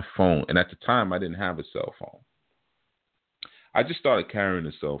use my phone. And at the time, I didn't have a cell phone. I just started carrying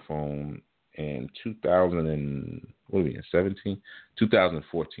a cell phone in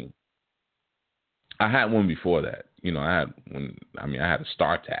 2014. I had one before that. I had a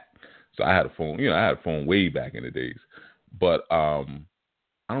StarTAC. So I had a phone, I had a phone way back in the days. But I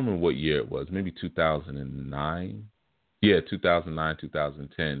don't remember what year it was, maybe 2009. Yeah, 2009,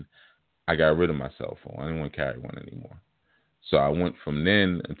 2010. I got rid of my cell phone. I didn't want to carry one anymore. So I went from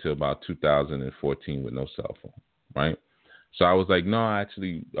then until about 2014 with no cell phone, right? So I was like, no, I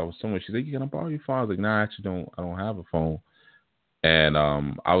was somewhere. She's like, can I borrow your phone? I was like, no, I don't have a phone. And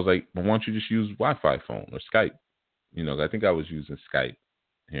I was like, well, why don't you just use Wi-Fi phone or Skype? I think I was using Skype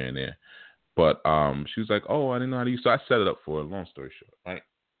here and there. But she was like, oh, I didn't know how to use it. So I set it up for her, long story short, right?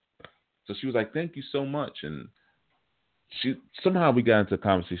 So she was like, thank you so much. And somehow we got into a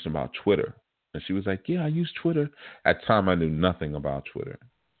conversation about Twitter. And she was like, yeah, I use Twitter. At the time, I knew nothing about Twitter.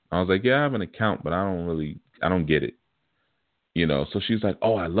 I was like, yeah, I have an account, but I don't get it. So she was like,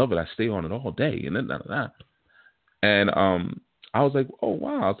 oh, I love it. I stay on it all day. And then, and I was like, oh,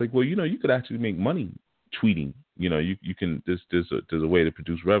 wow. I was like, well, you could actually make money tweeting. You can, there's a way to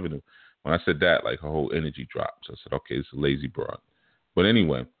produce revenue. When I said that, like her whole energy dropped. So I said, okay, it's a lazy broad. But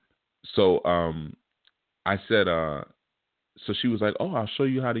anyway, so I said, so she was like, oh, I'll show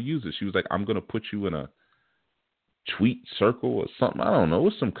you how to use it. She was like, I'm going to put you in a tweet circle or something. I don't know. It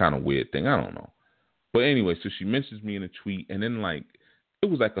was some kind of weird thing. I don't know. But anyway, so she mentions me in a tweet, and then it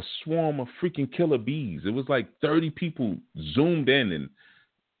was like a swarm of freaking killer bees. It was like 30 people zoomed in, and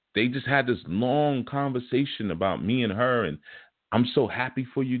they just had this long conversation about me and her, and I'm so happy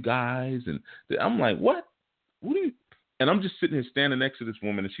for you guys. And I'm like, what? What are you? And I'm just sitting here standing next to this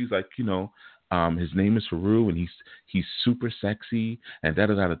woman, and she's like, his name is Haru, and he's super sexy, and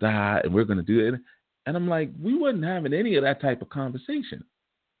da-da-da-da-da, and we're going to do it. And I'm like, we wasn't having any of that type of conversation.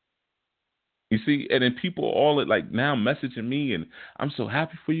 You see, and then people all like now messaging me, and I'm so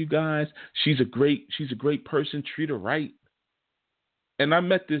happy for you guys. She's a great person. Treat her right. And I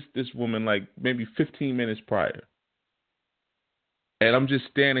met this woman like maybe 15 minutes prior, and I'm just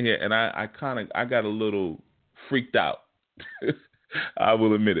standing here, and I got a little freaked out. I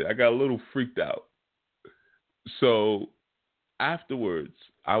will admit it. I got a little freaked out. So afterwards,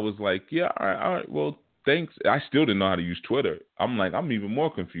 I was like, yeah, all right, well, thanks. I still didn't know how to use Twitter. I'm like, I'm even more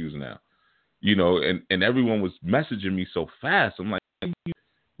confused now. You know, and everyone was messaging me so fast. I'm like, how do you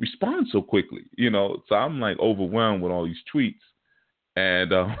respond so quickly? You know, so I'm like overwhelmed with all these tweets.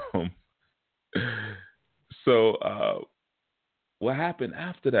 And so what happened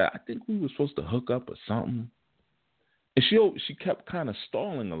after that, I think we were supposed to hook up or something. And she kept kind of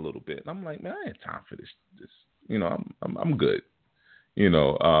stalling a little bit. And I'm like, man, I ain't time for this. You know, I'm good. You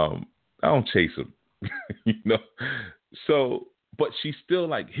know, I don't chase them. You know, so. But she's still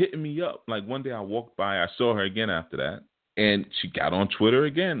like hitting me up. Like one day I walked by, I saw her again after that, and she got on Twitter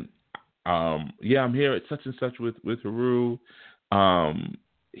again. Yeah, I'm here at such and such with Haru.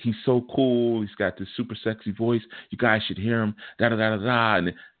 He's so cool. He's got this super sexy voice. You guys should hear him. Da da da da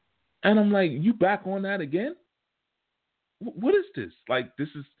da. And I'm like, you back on that again? What is this? Like this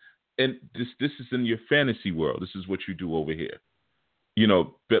is in your fantasy world. This is what you do over here. You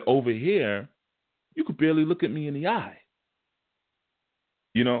know, but over here, you could barely look at me in the eye.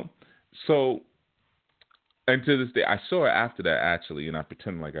 You know, so, and to this day, I saw her after that actually, and I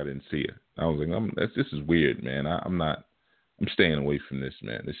pretended like I didn't see her. I was like, this is weird, man. I'm staying away from this,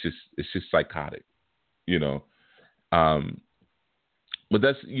 man. It's just psychotic, you know. But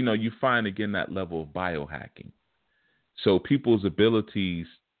that's, you know, you find again that level of biohacking. So people's abilities,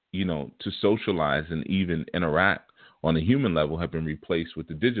 you know, to socialize and even interact on a human level have been replaced with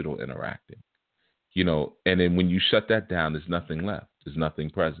the digital interacting. You know, and then when you shut that down, there's nothing left. There's nothing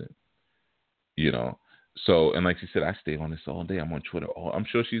present. You know, so, and like she said, I stay on this all day. I'm on Twitter. I'm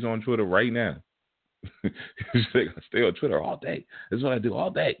sure she's on Twitter right now. She's like, I stay on Twitter all day. That's what I do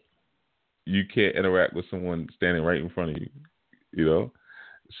all day. You can't interact with someone standing right in front of you. You know,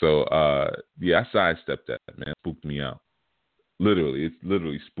 so yeah, I sidestepped that, man. It spooked me out. It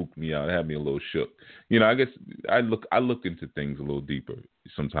literally spooked me out. It had me a little shook. You know, I guess I look into things a little deeper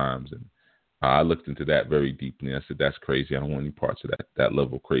sometimes, and I looked into that very deeply. I said, that's crazy. I don't want any parts of that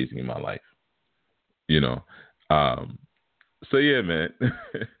level of crazy in my life. You know? So, yeah, man.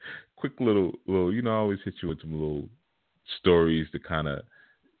 Quick little, you know, I always hit you with some little stories to kind of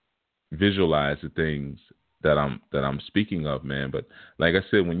visualize the things that I'm speaking of, man. But like I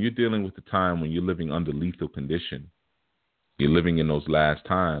said, when you're dealing with the time when you're living under lethal condition, you're living in those last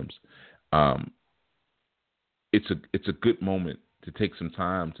times, it's a good moment to take some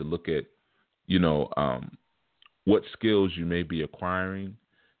time to look at, you know, what skills you may be acquiring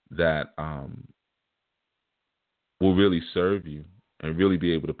that will really serve you and really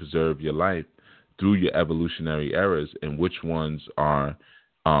be able to preserve your life through your evolutionary errors, and which ones are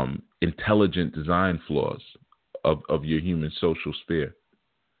intelligent design flaws of your human social sphere.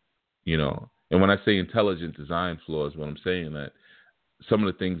 You know, and when I say intelligent design flaws, what I'm saying that some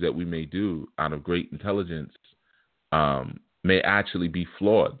of the things that we may do out of great intelligence may actually be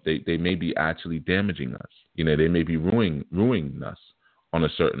flawed. They may be actually damaging us. You know, they may be ruining us on a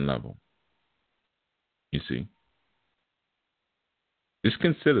certain level. You see? Just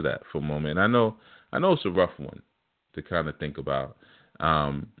consider that for a moment. I know it's a rough one to kind of think about.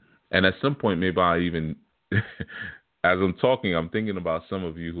 And at some point, maybe I even, as I'm talking, I'm thinking about some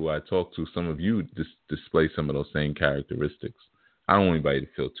of you who I talk to. Some of you display some of those same characteristics. I don't want anybody to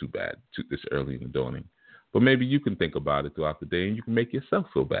feel too bad this early in the dawning. But maybe you can think about it throughout the day, and you can make yourself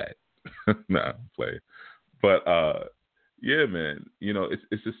feel bad. Nah, play. But yeah, man. You know,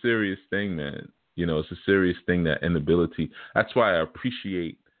 it's a serious thing, man. You know, it's a serious thing, that inability. That's why I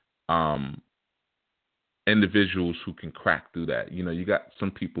appreciate individuals who can crack through that. You know, you got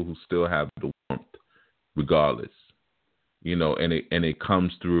some people who still have the warmth, regardless. You know, and it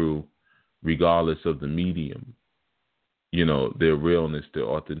comes through regardless of the medium. You know, their realness, their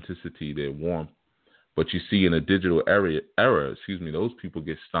authenticity, their warmth. But you see, in a digital era, those people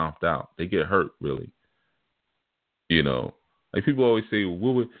get stomped out. They get hurt, really. You know, like people always say,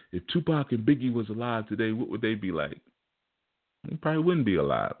 well, if Tupac and Biggie was alive today, what would they be like? They probably wouldn't be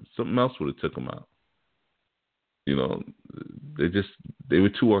alive. Something else would have took them out. You know, they were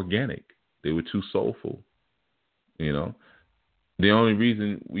too organic. They were too soulful. You know, the only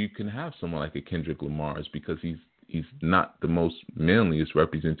reason we can have someone like a Kendrick Lamar is because he's not the most manliest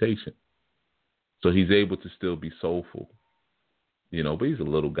representation. So he's able to still be soulful, you know, but he's a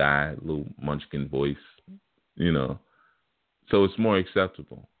little guy, little munchkin voice, you know, so it's more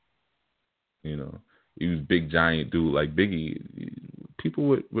acceptable, you know. He was big, giant dude like Biggie. People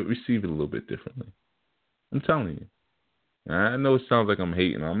would receive it a little bit differently. I'm telling you. I know it sounds like I'm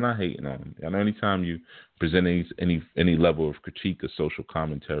hating. I'm not hating on him. I know anytime you present any level of critique or social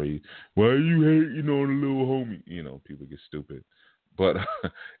commentary, why are you hating on a little homie? You know, people get stupid. But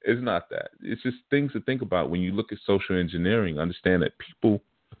it's not that. It's just things to think about when you look at social engineering. Understand that people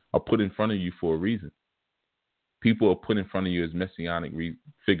are put in front of you for a reason. People are put in front of you as messianic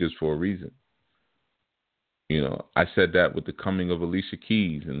figures for a reason. You know, I said that with the coming of Alicia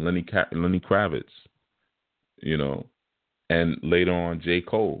Keys and Lenny Kravitz. You know, and later on J.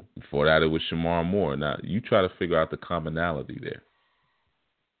 Cole. Before that, it was Shamar Moore. Now, you try to figure out the commonality there.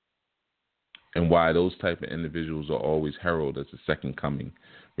 And why those type of individuals are always heralded as the second coming,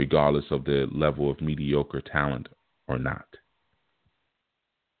 regardless of their level of mediocre talent or not.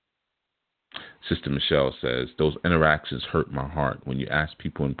 Sister Michelle says, those interactions hurt my heart. When you ask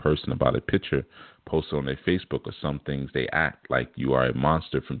people in person about a picture posted on their Facebook or some things, they act like you are a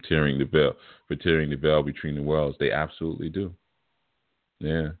monster for tearing the veil between the worlds. They absolutely do.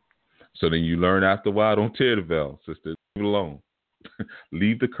 Yeah. So then you learn after a while, don't tear the veil, sister. Leave it alone.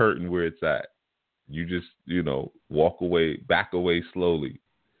 Leave the curtain where it's at. You just, you know, back away slowly.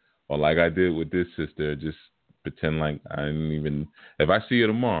 Or like I did with this sister, just pretend like I didn't even, if I see her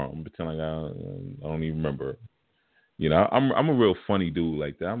tomorrow, I'm pretend like I don't even remember her. You know, I'm a real funny dude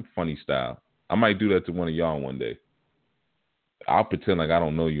like that. I'm funny style. I might do that to one of y'all one day. I'll pretend like I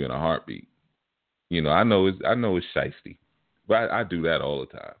don't know you in a heartbeat. You know, I know it's shiesty, but I do that all the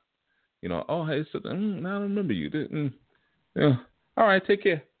time. You know, oh hey, so, I don't remember you. Yeah. All right, take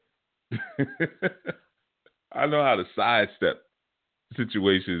care. I know how to sidestep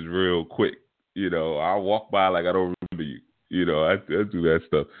situations real quick. You know, I'll walk by like I don't remember you. You know, I do that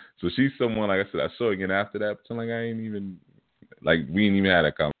stuff. So she's someone, like I said, I saw her again after that, pretend like I ain't even, like we ain't even had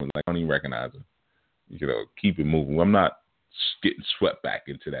that conversation. Like I don't even recognize her. You know, keep it moving. I'm not getting swept back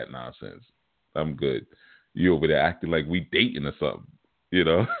into that nonsense. I'm good. You over there acting like we dating or something, you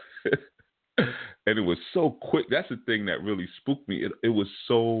know? And it was so quick. That's the thing that really spooked me. It was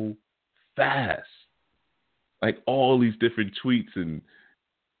so fast. Like all these different tweets and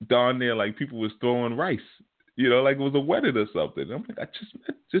down there, like people was throwing rice, you know, like it was a wedding or something. And I'm like, I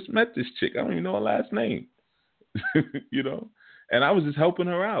just met this chick. I don't even know her last name, you know? And I was just helping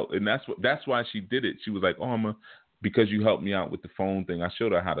her out. And that's why she did it. She was like, oh, because you helped me out with the phone thing. I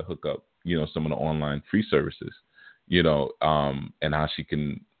showed her how to hook up, you know, some of the online free services, you know, and how she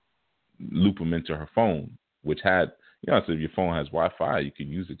can loop them into her phone, which had, you know, so if your phone has Wi-Fi, you can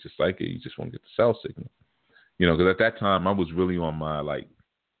use it just like it. You just want to get the cell signal, you know, because at that time I was really on my, like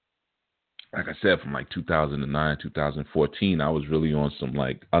I said, from like 2009, 2014, I was really on some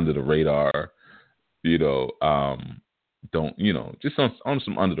like under the radar, you know, don't, you know, just on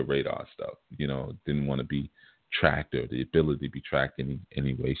some under the radar stuff, you know, didn't want to be tracked or the ability to be tracked in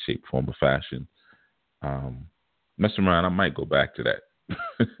any way, shape, form, or fashion. Messing around, I might go back to that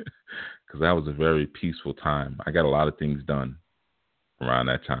because that was a very peaceful time. I got a lot of things done around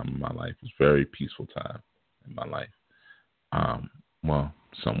that time in my life. It was a very peaceful time in my life. Well,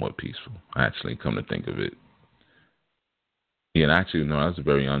 somewhat peaceful. I actually come to think of it. Yeah, and actually, no, that was a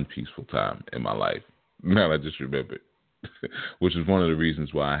very unpeaceful time in my life. Now I just remember it, which is one of the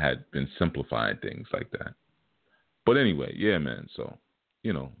reasons why I had been simplifying things like that. But anyway, yeah, man. So,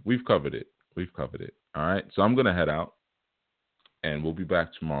 you know, we've covered it. All right. So I'm going to head out and we'll be back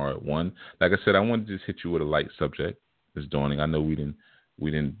tomorrow at 1. Like I said, I wanted to just hit you with a light subject this dawning. I know we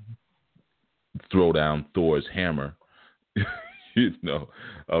didn't throw down Thor's hammer, you know,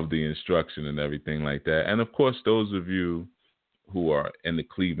 of the instruction and everything like that. And of course, those of you who are in the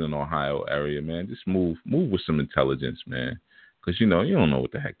Cleveland, Ohio area, man, just move with some intelligence, man. Because, you know, you don't know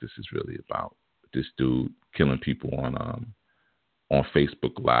what the heck this is really about. This dude killing people on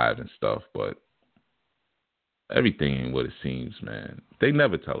Facebook Live and stuff, but everything ain't what it seems, man. They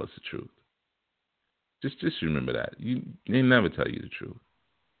never tell us the truth. Just remember that. They never tell you the truth.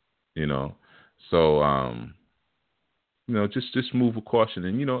 You know? So you know, just move with caution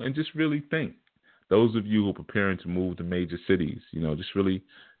and, you know, and just really think. Those of you who are preparing to move to major cities, you know, just really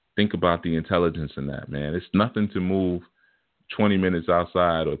think about the intelligence in that, man. It's nothing to move 20 minutes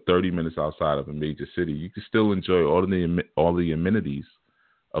outside or 30 minutes outside of a major city. You can still enjoy all the amenities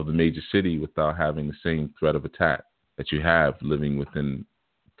of the major city without having the same threat of attack that you have living within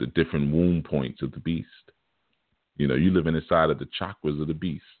the different womb points of the beast. You know, you live inside of the chakras of the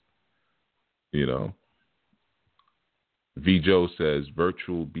beast. You know, V. Joe says,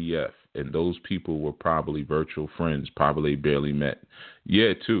 virtual BF. and those people were probably virtual friends, probably barely met.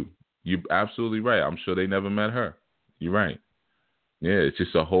 Yeah, too. You're absolutely right. I'm sure they never met her. You're right. Yeah, it's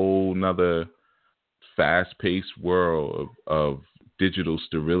just a whole nother fast-paced world of digital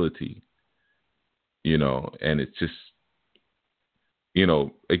sterility, and it's just,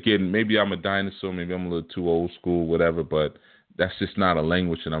 again, maybe I'm a dinosaur, maybe I'm a little too old school, whatever, but that's just not a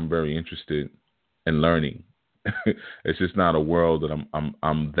language that I'm very interested in learning. It's just not a world that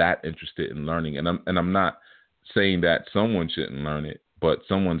I'm that interested in learning, and I'm not saying that someone shouldn't learn it, but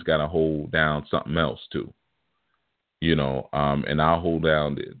someone's got to hold down something else too. And I'll hold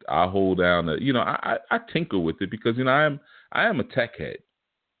down the, I tinker with it because, I am a tech head.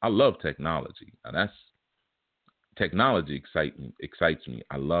 I love technology. And technology excites me.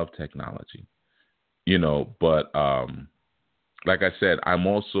 I love technology, but, like I said, I'm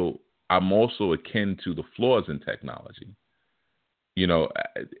also akin to the flaws in technology,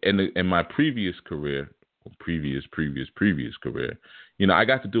 in my previous career, previous career, I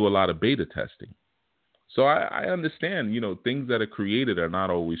got to do a lot of beta testing. So I understand, things that are created are not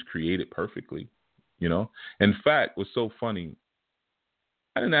always created perfectly, In fact, what's so funny,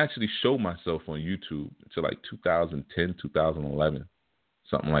 I didn't actually show myself on YouTube until like 2010, 2011,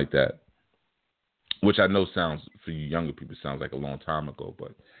 something like that, which I know sounds, for you younger people, sounds like a long time ago,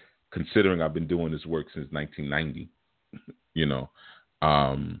 but considering I've been doing this work since 1990,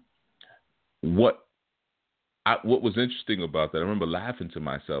 what was interesting about that, I remember laughing to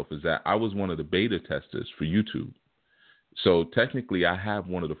myself, is that I was one of the beta testers for YouTube. So technically, I have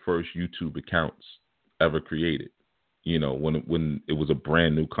one of the first YouTube accounts ever created, when it was a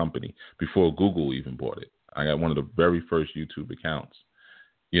brand new company, before Google even bought it. I got one of the very first YouTube accounts,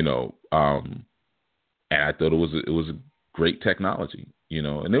 and I thought it was a great technology,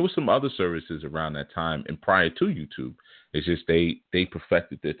 and there were some other services around that time and prior to YouTube. It's just they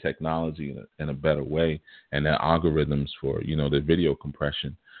perfected their technology in a better way, and their algorithms for, their video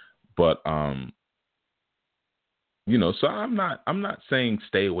compression. But so I'm not saying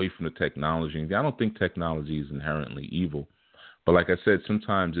stay away from the technology. I don't think technology is inherently evil. But like I said,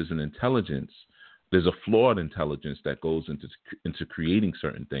 sometimes there's an intelligence. There's a flawed intelligence that goes into creating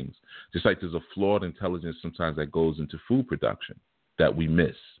certain things. Just like there's a flawed intelligence sometimes that goes into food production that we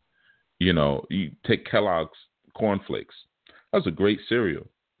miss. You take Kellogg's cornflakes. That was a great cereal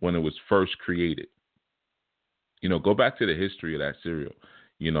when it was first created. Go back to the history of that cereal.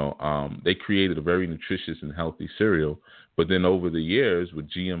 They created a very nutritious and healthy cereal, but then over the years, with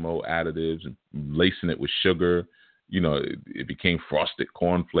GMO additives and lacing it with sugar, it became frosted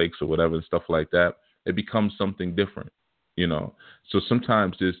cornflakes or whatever and stuff like that. It becomes something different, So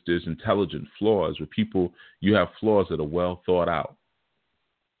sometimes there's intelligent flaws where you have flaws that are well thought out.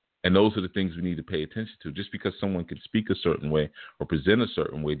 And those are the things we need to pay attention to. Just because someone can speak a certain way or present a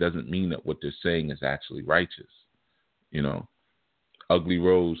certain way doesn't mean that what they're saying is actually righteous. Ugly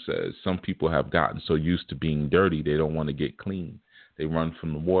Rose says, some people have gotten so used to being dirty, they don't want to get clean. They run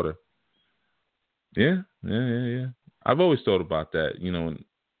from the water. Yeah. I've always thought about that.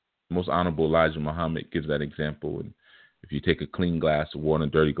 Most Honorable Elijah Muhammad gives that example. And if you take a clean glass of water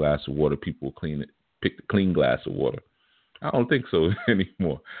and a dirty glass of water, people will pick the clean glass of water. I don't think so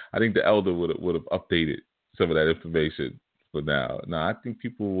anymore. I think the elder would have updated some of that information for now. Now, I think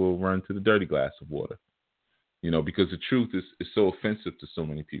people will run to the dirty glass of water, because the truth is so offensive to so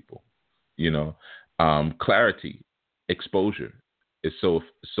many people. Clarity, exposure is so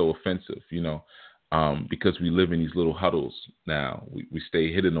offensive, because we live in these little huddles now. We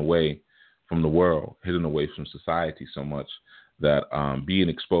stay hidden away from the world, hidden away from society so much that being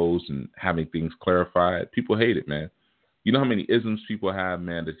exposed and having things clarified, people hate it, man. You know how many isms people have,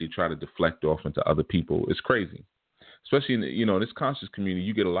 man, that they try to deflect off into other people? It's crazy. Especially in this conscious community,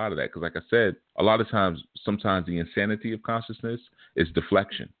 you get a lot of that. Because like I said, a lot of times, sometimes the insanity of consciousness is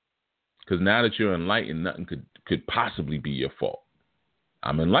deflection. Because now that you're enlightened, nothing could possibly be your fault.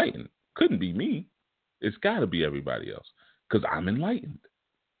 I'm enlightened. Couldn't be me. It's got to be everybody else. Because I'm enlightened.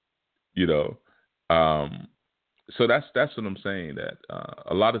 So that's what I'm saying, that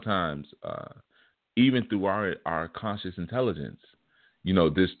a lot of times, even through our conscious intelligence,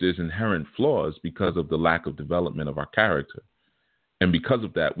 there's inherent flaws because of the lack of development of our character. And because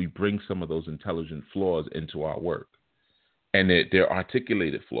of that, we bring some of those intelligent flaws into our work. And they're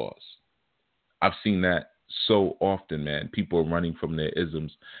articulated flaws. I've seen that so often, man. People are running from their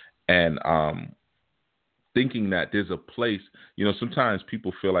isms and thinking that there's a place. Sometimes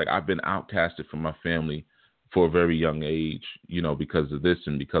people feel like I've been outcasted from my family for a very young age, because of this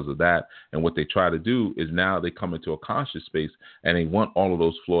and because of that. And what they try to do is now they come into a conscious space and they want all of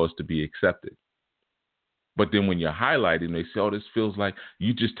those flaws to be accepted. But then when you're highlighting, they say, oh, this feels like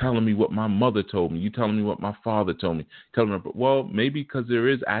you just telling me what my mother told me. You telling me what my father told me. Telling me, well, maybe because there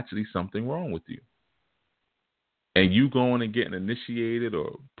is actually something wrong with you. And you going and getting initiated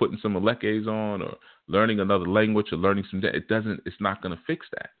or putting some elekes on or learning another language or learning some, it's not going to fix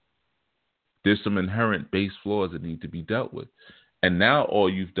that. There's some inherent base flaws that need to be dealt with. And now all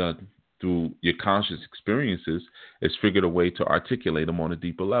you've done through your conscious experiences is figured a way to articulate them on a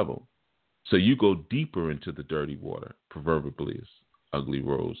deeper level. So you go deeper into the dirty water, proverbially, as Ugly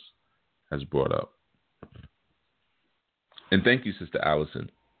Rose has brought up. And thank you, Sister Allison.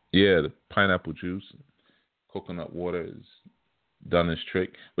 Yeah, the pineapple juice, coconut water has done its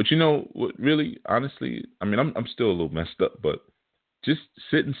trick. But you know what? Really, honestly, I mean, I'm still a little messed up, but just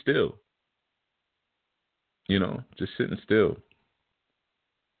sitting still. You know, just sitting still.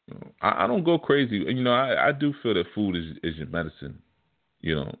 You know, I don't go crazy. You know, I do feel that food is your medicine.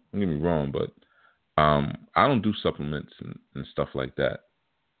 You know, don't get me wrong, but I don't do supplements and stuff like that.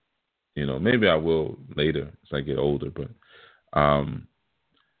 You know, maybe I will later as I get older, but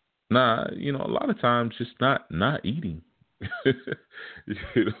nah, you know, a lot of times just not eating,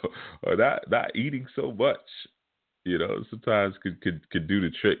 you know, or not eating so much, you know, sometimes could do the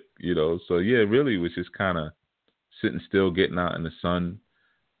trick, you know. So yeah, really was just kind of sitting still, getting out in the sun.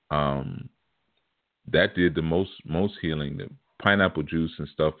 That did the most healing. The pineapple juice and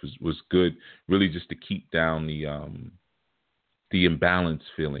stuff was good, really, just to keep down the imbalance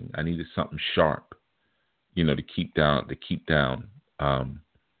feeling. I needed something sharp, you know, to keep down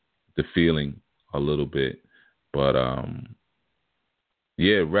the feeling a little bit. But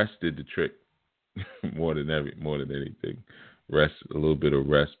yeah, rest did the trick more than anything. Rest, a little bit of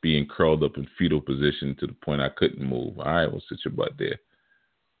rest, being curled up in fetal position to the point I couldn't move. All right, well, sit your butt there.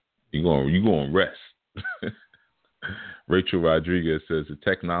 You going rest. Rachel Rodriguez says the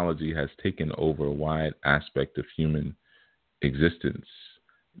technology has taken over a wide aspect of human existence.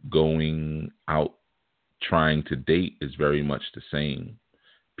 Going out trying to date is very much the same.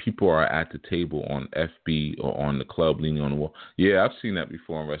 People are at the table on FB or on the club leaning on the wall. Yeah, I've seen that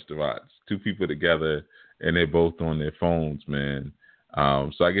before in restaurants. Two people together and they're both on their phones, man.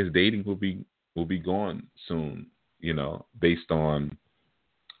 So I guess dating will be gone soon, you know, based on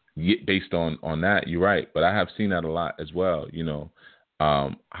that. You're right, but I have seen that a lot as well, you know,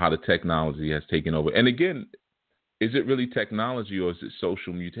 how the technology has taken over. And again, is it really technology or is it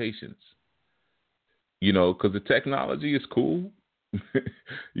social mutations? You know, because the technology is cool,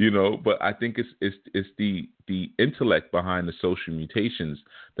 you know, but I think it's the intellect behind the social mutations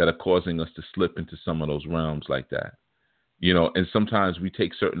that are causing us to slip into some of those realms like that, you know. And sometimes we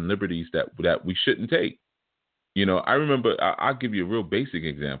take certain liberties that we shouldn't take. You know, I remember, I'll give you a real basic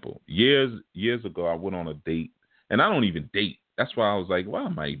example. Years ago, I went on a date, and I don't even date. That's why I was like, why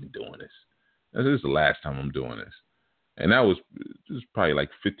am I even doing this? This is the last time I'm doing this. And that was probably like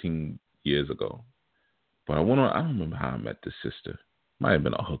 15 years ago. But I don't remember how I met this sister. Might have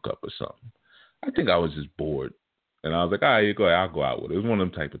been a hookup or something. I think I was just bored. And I was like, all right, go ahead, I'll go out with her. It was one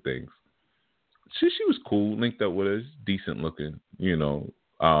of them type of things. She was cool, linked up with us, decent looking, you know.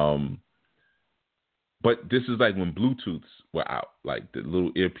 But this is like when Bluetooths were out, like the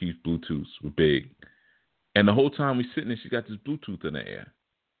little earpiece Bluetooths were big. And the whole time we sitting there, she got this Bluetooth in her ear.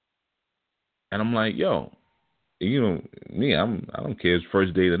 And I'm like, yo, you know, me, I don't care if it's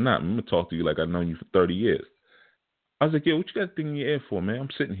first date or not. I'm going to talk to you like I've known you for 30 years. I was like, yo, what you got that thing in your ear for, man? I'm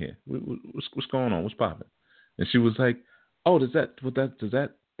sitting here. What's going on? What's popping? And she was like, oh, does that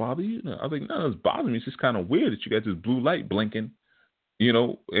bother you? I was like, no, it's bothering me. It's just kind of weird that you got this blue light blinking, you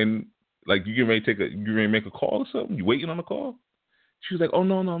know, and like you ready to make a call or something? You waiting on a call? She was like, oh,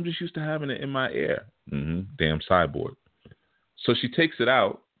 no, I'm just used to having it in my ear. Damn cyborg. So she takes it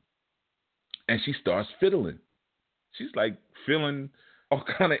out and she starts fiddling. She's like feeling all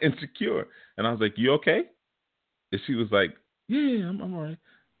kind of insecure. And I was like, you okay? And she was like, yeah, I'm all right.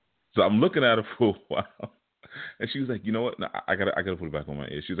 So I'm looking at her for a while. And she was like, you know what? No, I gotta put it back on my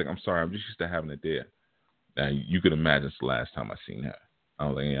ear. She was like, I'm sorry, I'm just used to having it there. Now you can imagine it's the last time I seen her. I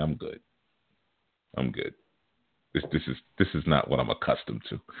was like, yeah, I'm good. This is not what I'm accustomed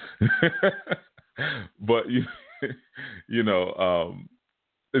to. But you know,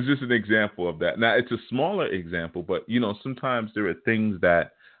 it's just an example of that. Now it's a smaller example, but you know, sometimes there are things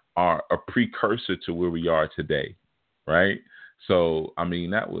that are a precursor to where we are today, right? So I mean,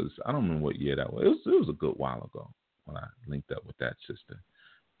 that was, I don't remember what year that was. It was a good while ago when I linked up with that sister.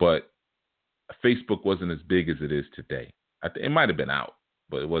 But Facebook wasn't as big as it is today. It might have been out,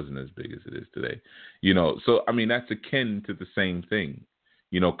 but it wasn't as big as it is today. You know, so I mean, that's akin to the same thing.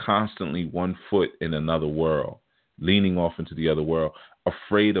 You know, constantly one foot in another world, leaning off into the other world,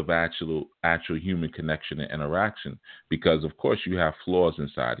 afraid of actual human connection and interaction, because of course you have flaws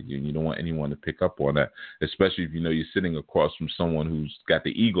inside of you, and you don't want anyone to pick up on that, especially if you know you're sitting across from someone who's got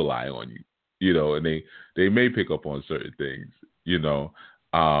the eagle eye on you, you know, and they may pick up on certain things, you know.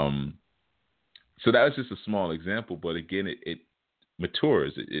 So that was just a small example, but again, it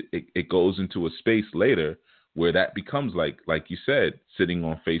matures. It goes into a space later where that becomes like you said, sitting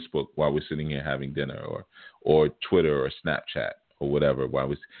on Facebook while we're sitting here having dinner, or Twitter or Snapchat or whatever.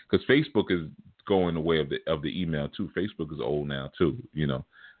 Because Facebook is going the way of the email too. Facebook is old now too. You know,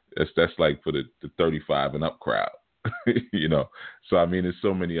 that's like for the 35 and up crowd. You know, so I mean, there's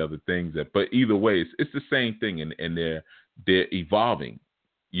so many other things but either way, it's the same thing, and they're evolving.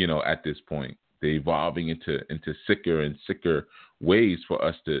 You know, at this point, they're evolving into sicker and sicker ways for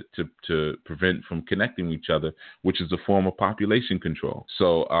us to prevent from connecting with each other, which is a form of population control.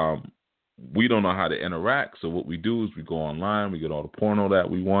 So we don't know how to interact. So what we do is we go online, we get all the porno that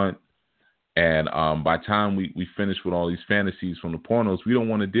we want, and by the time we finish with all these fantasies from the pornos, we don't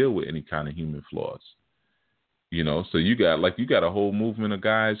want to deal with any kind of human flaws. You know, so you got a whole movement of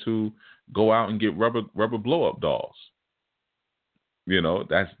guys who go out and get rubber blow up dolls. You know,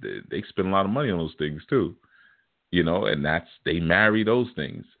 they spend a lot of money on those things too. You know, and they marry those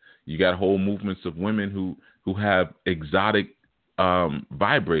things. You got whole movements of women who have exotic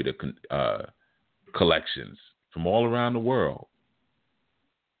vibrator collections from all around the world.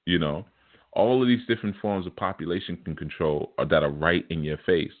 You know, all of these different forms of population control that are right in your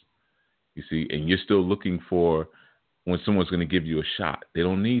face. You see, and you're still looking for when someone's going to give you a shot. They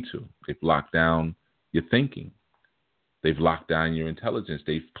don't need to. They've locked down your thinking. They've locked down your intelligence.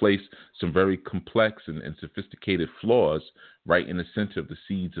 They've placed some very complex and sophisticated flaws right in the center of the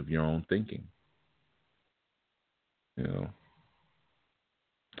seeds of your own thinking. You know?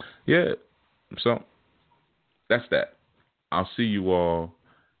 Yeah. So that's that. I'll see you all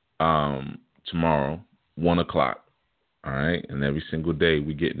tomorrow, 1:00. All right? And every single day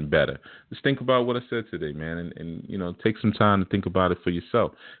we're getting better. Just think about what I said today, man, and you know, take some time to think about it for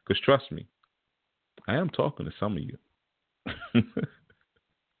yourself. Because trust me, I am talking to some of you.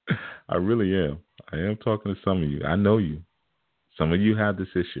 I really am. I am talking to some of you. I know you. Some of you have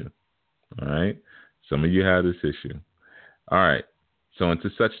this issue. All right? Some of you have this issue. All right. So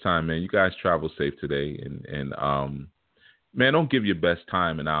until such time, man, you guys travel safe today. And man, don't give your best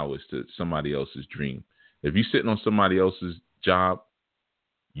time and hours to somebody else's dream. If you're sitting on somebody else's job,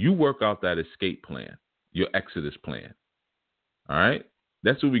 you work out that escape plan, your exodus plan. All right?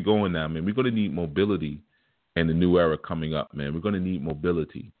 That's where we're going now, man. We're going to need mobility in the new era coming up, man. We're going to need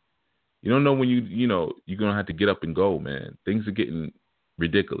mobility. You don't know when you're going to have to get up and go, man. Things are getting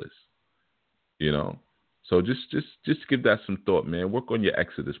ridiculous, you know. So just give that some thought, man. Work on your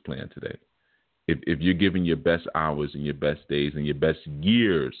exodus plan today. If you're giving your best hours and your best days and your best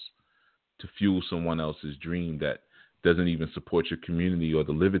years to fuel someone else's dream that doesn't even support your community or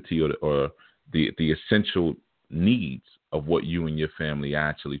the liberty or the essential needs of what you and your family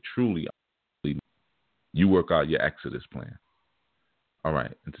actually truly need, you work out your exodus plan. All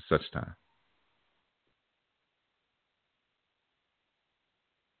right, until such time.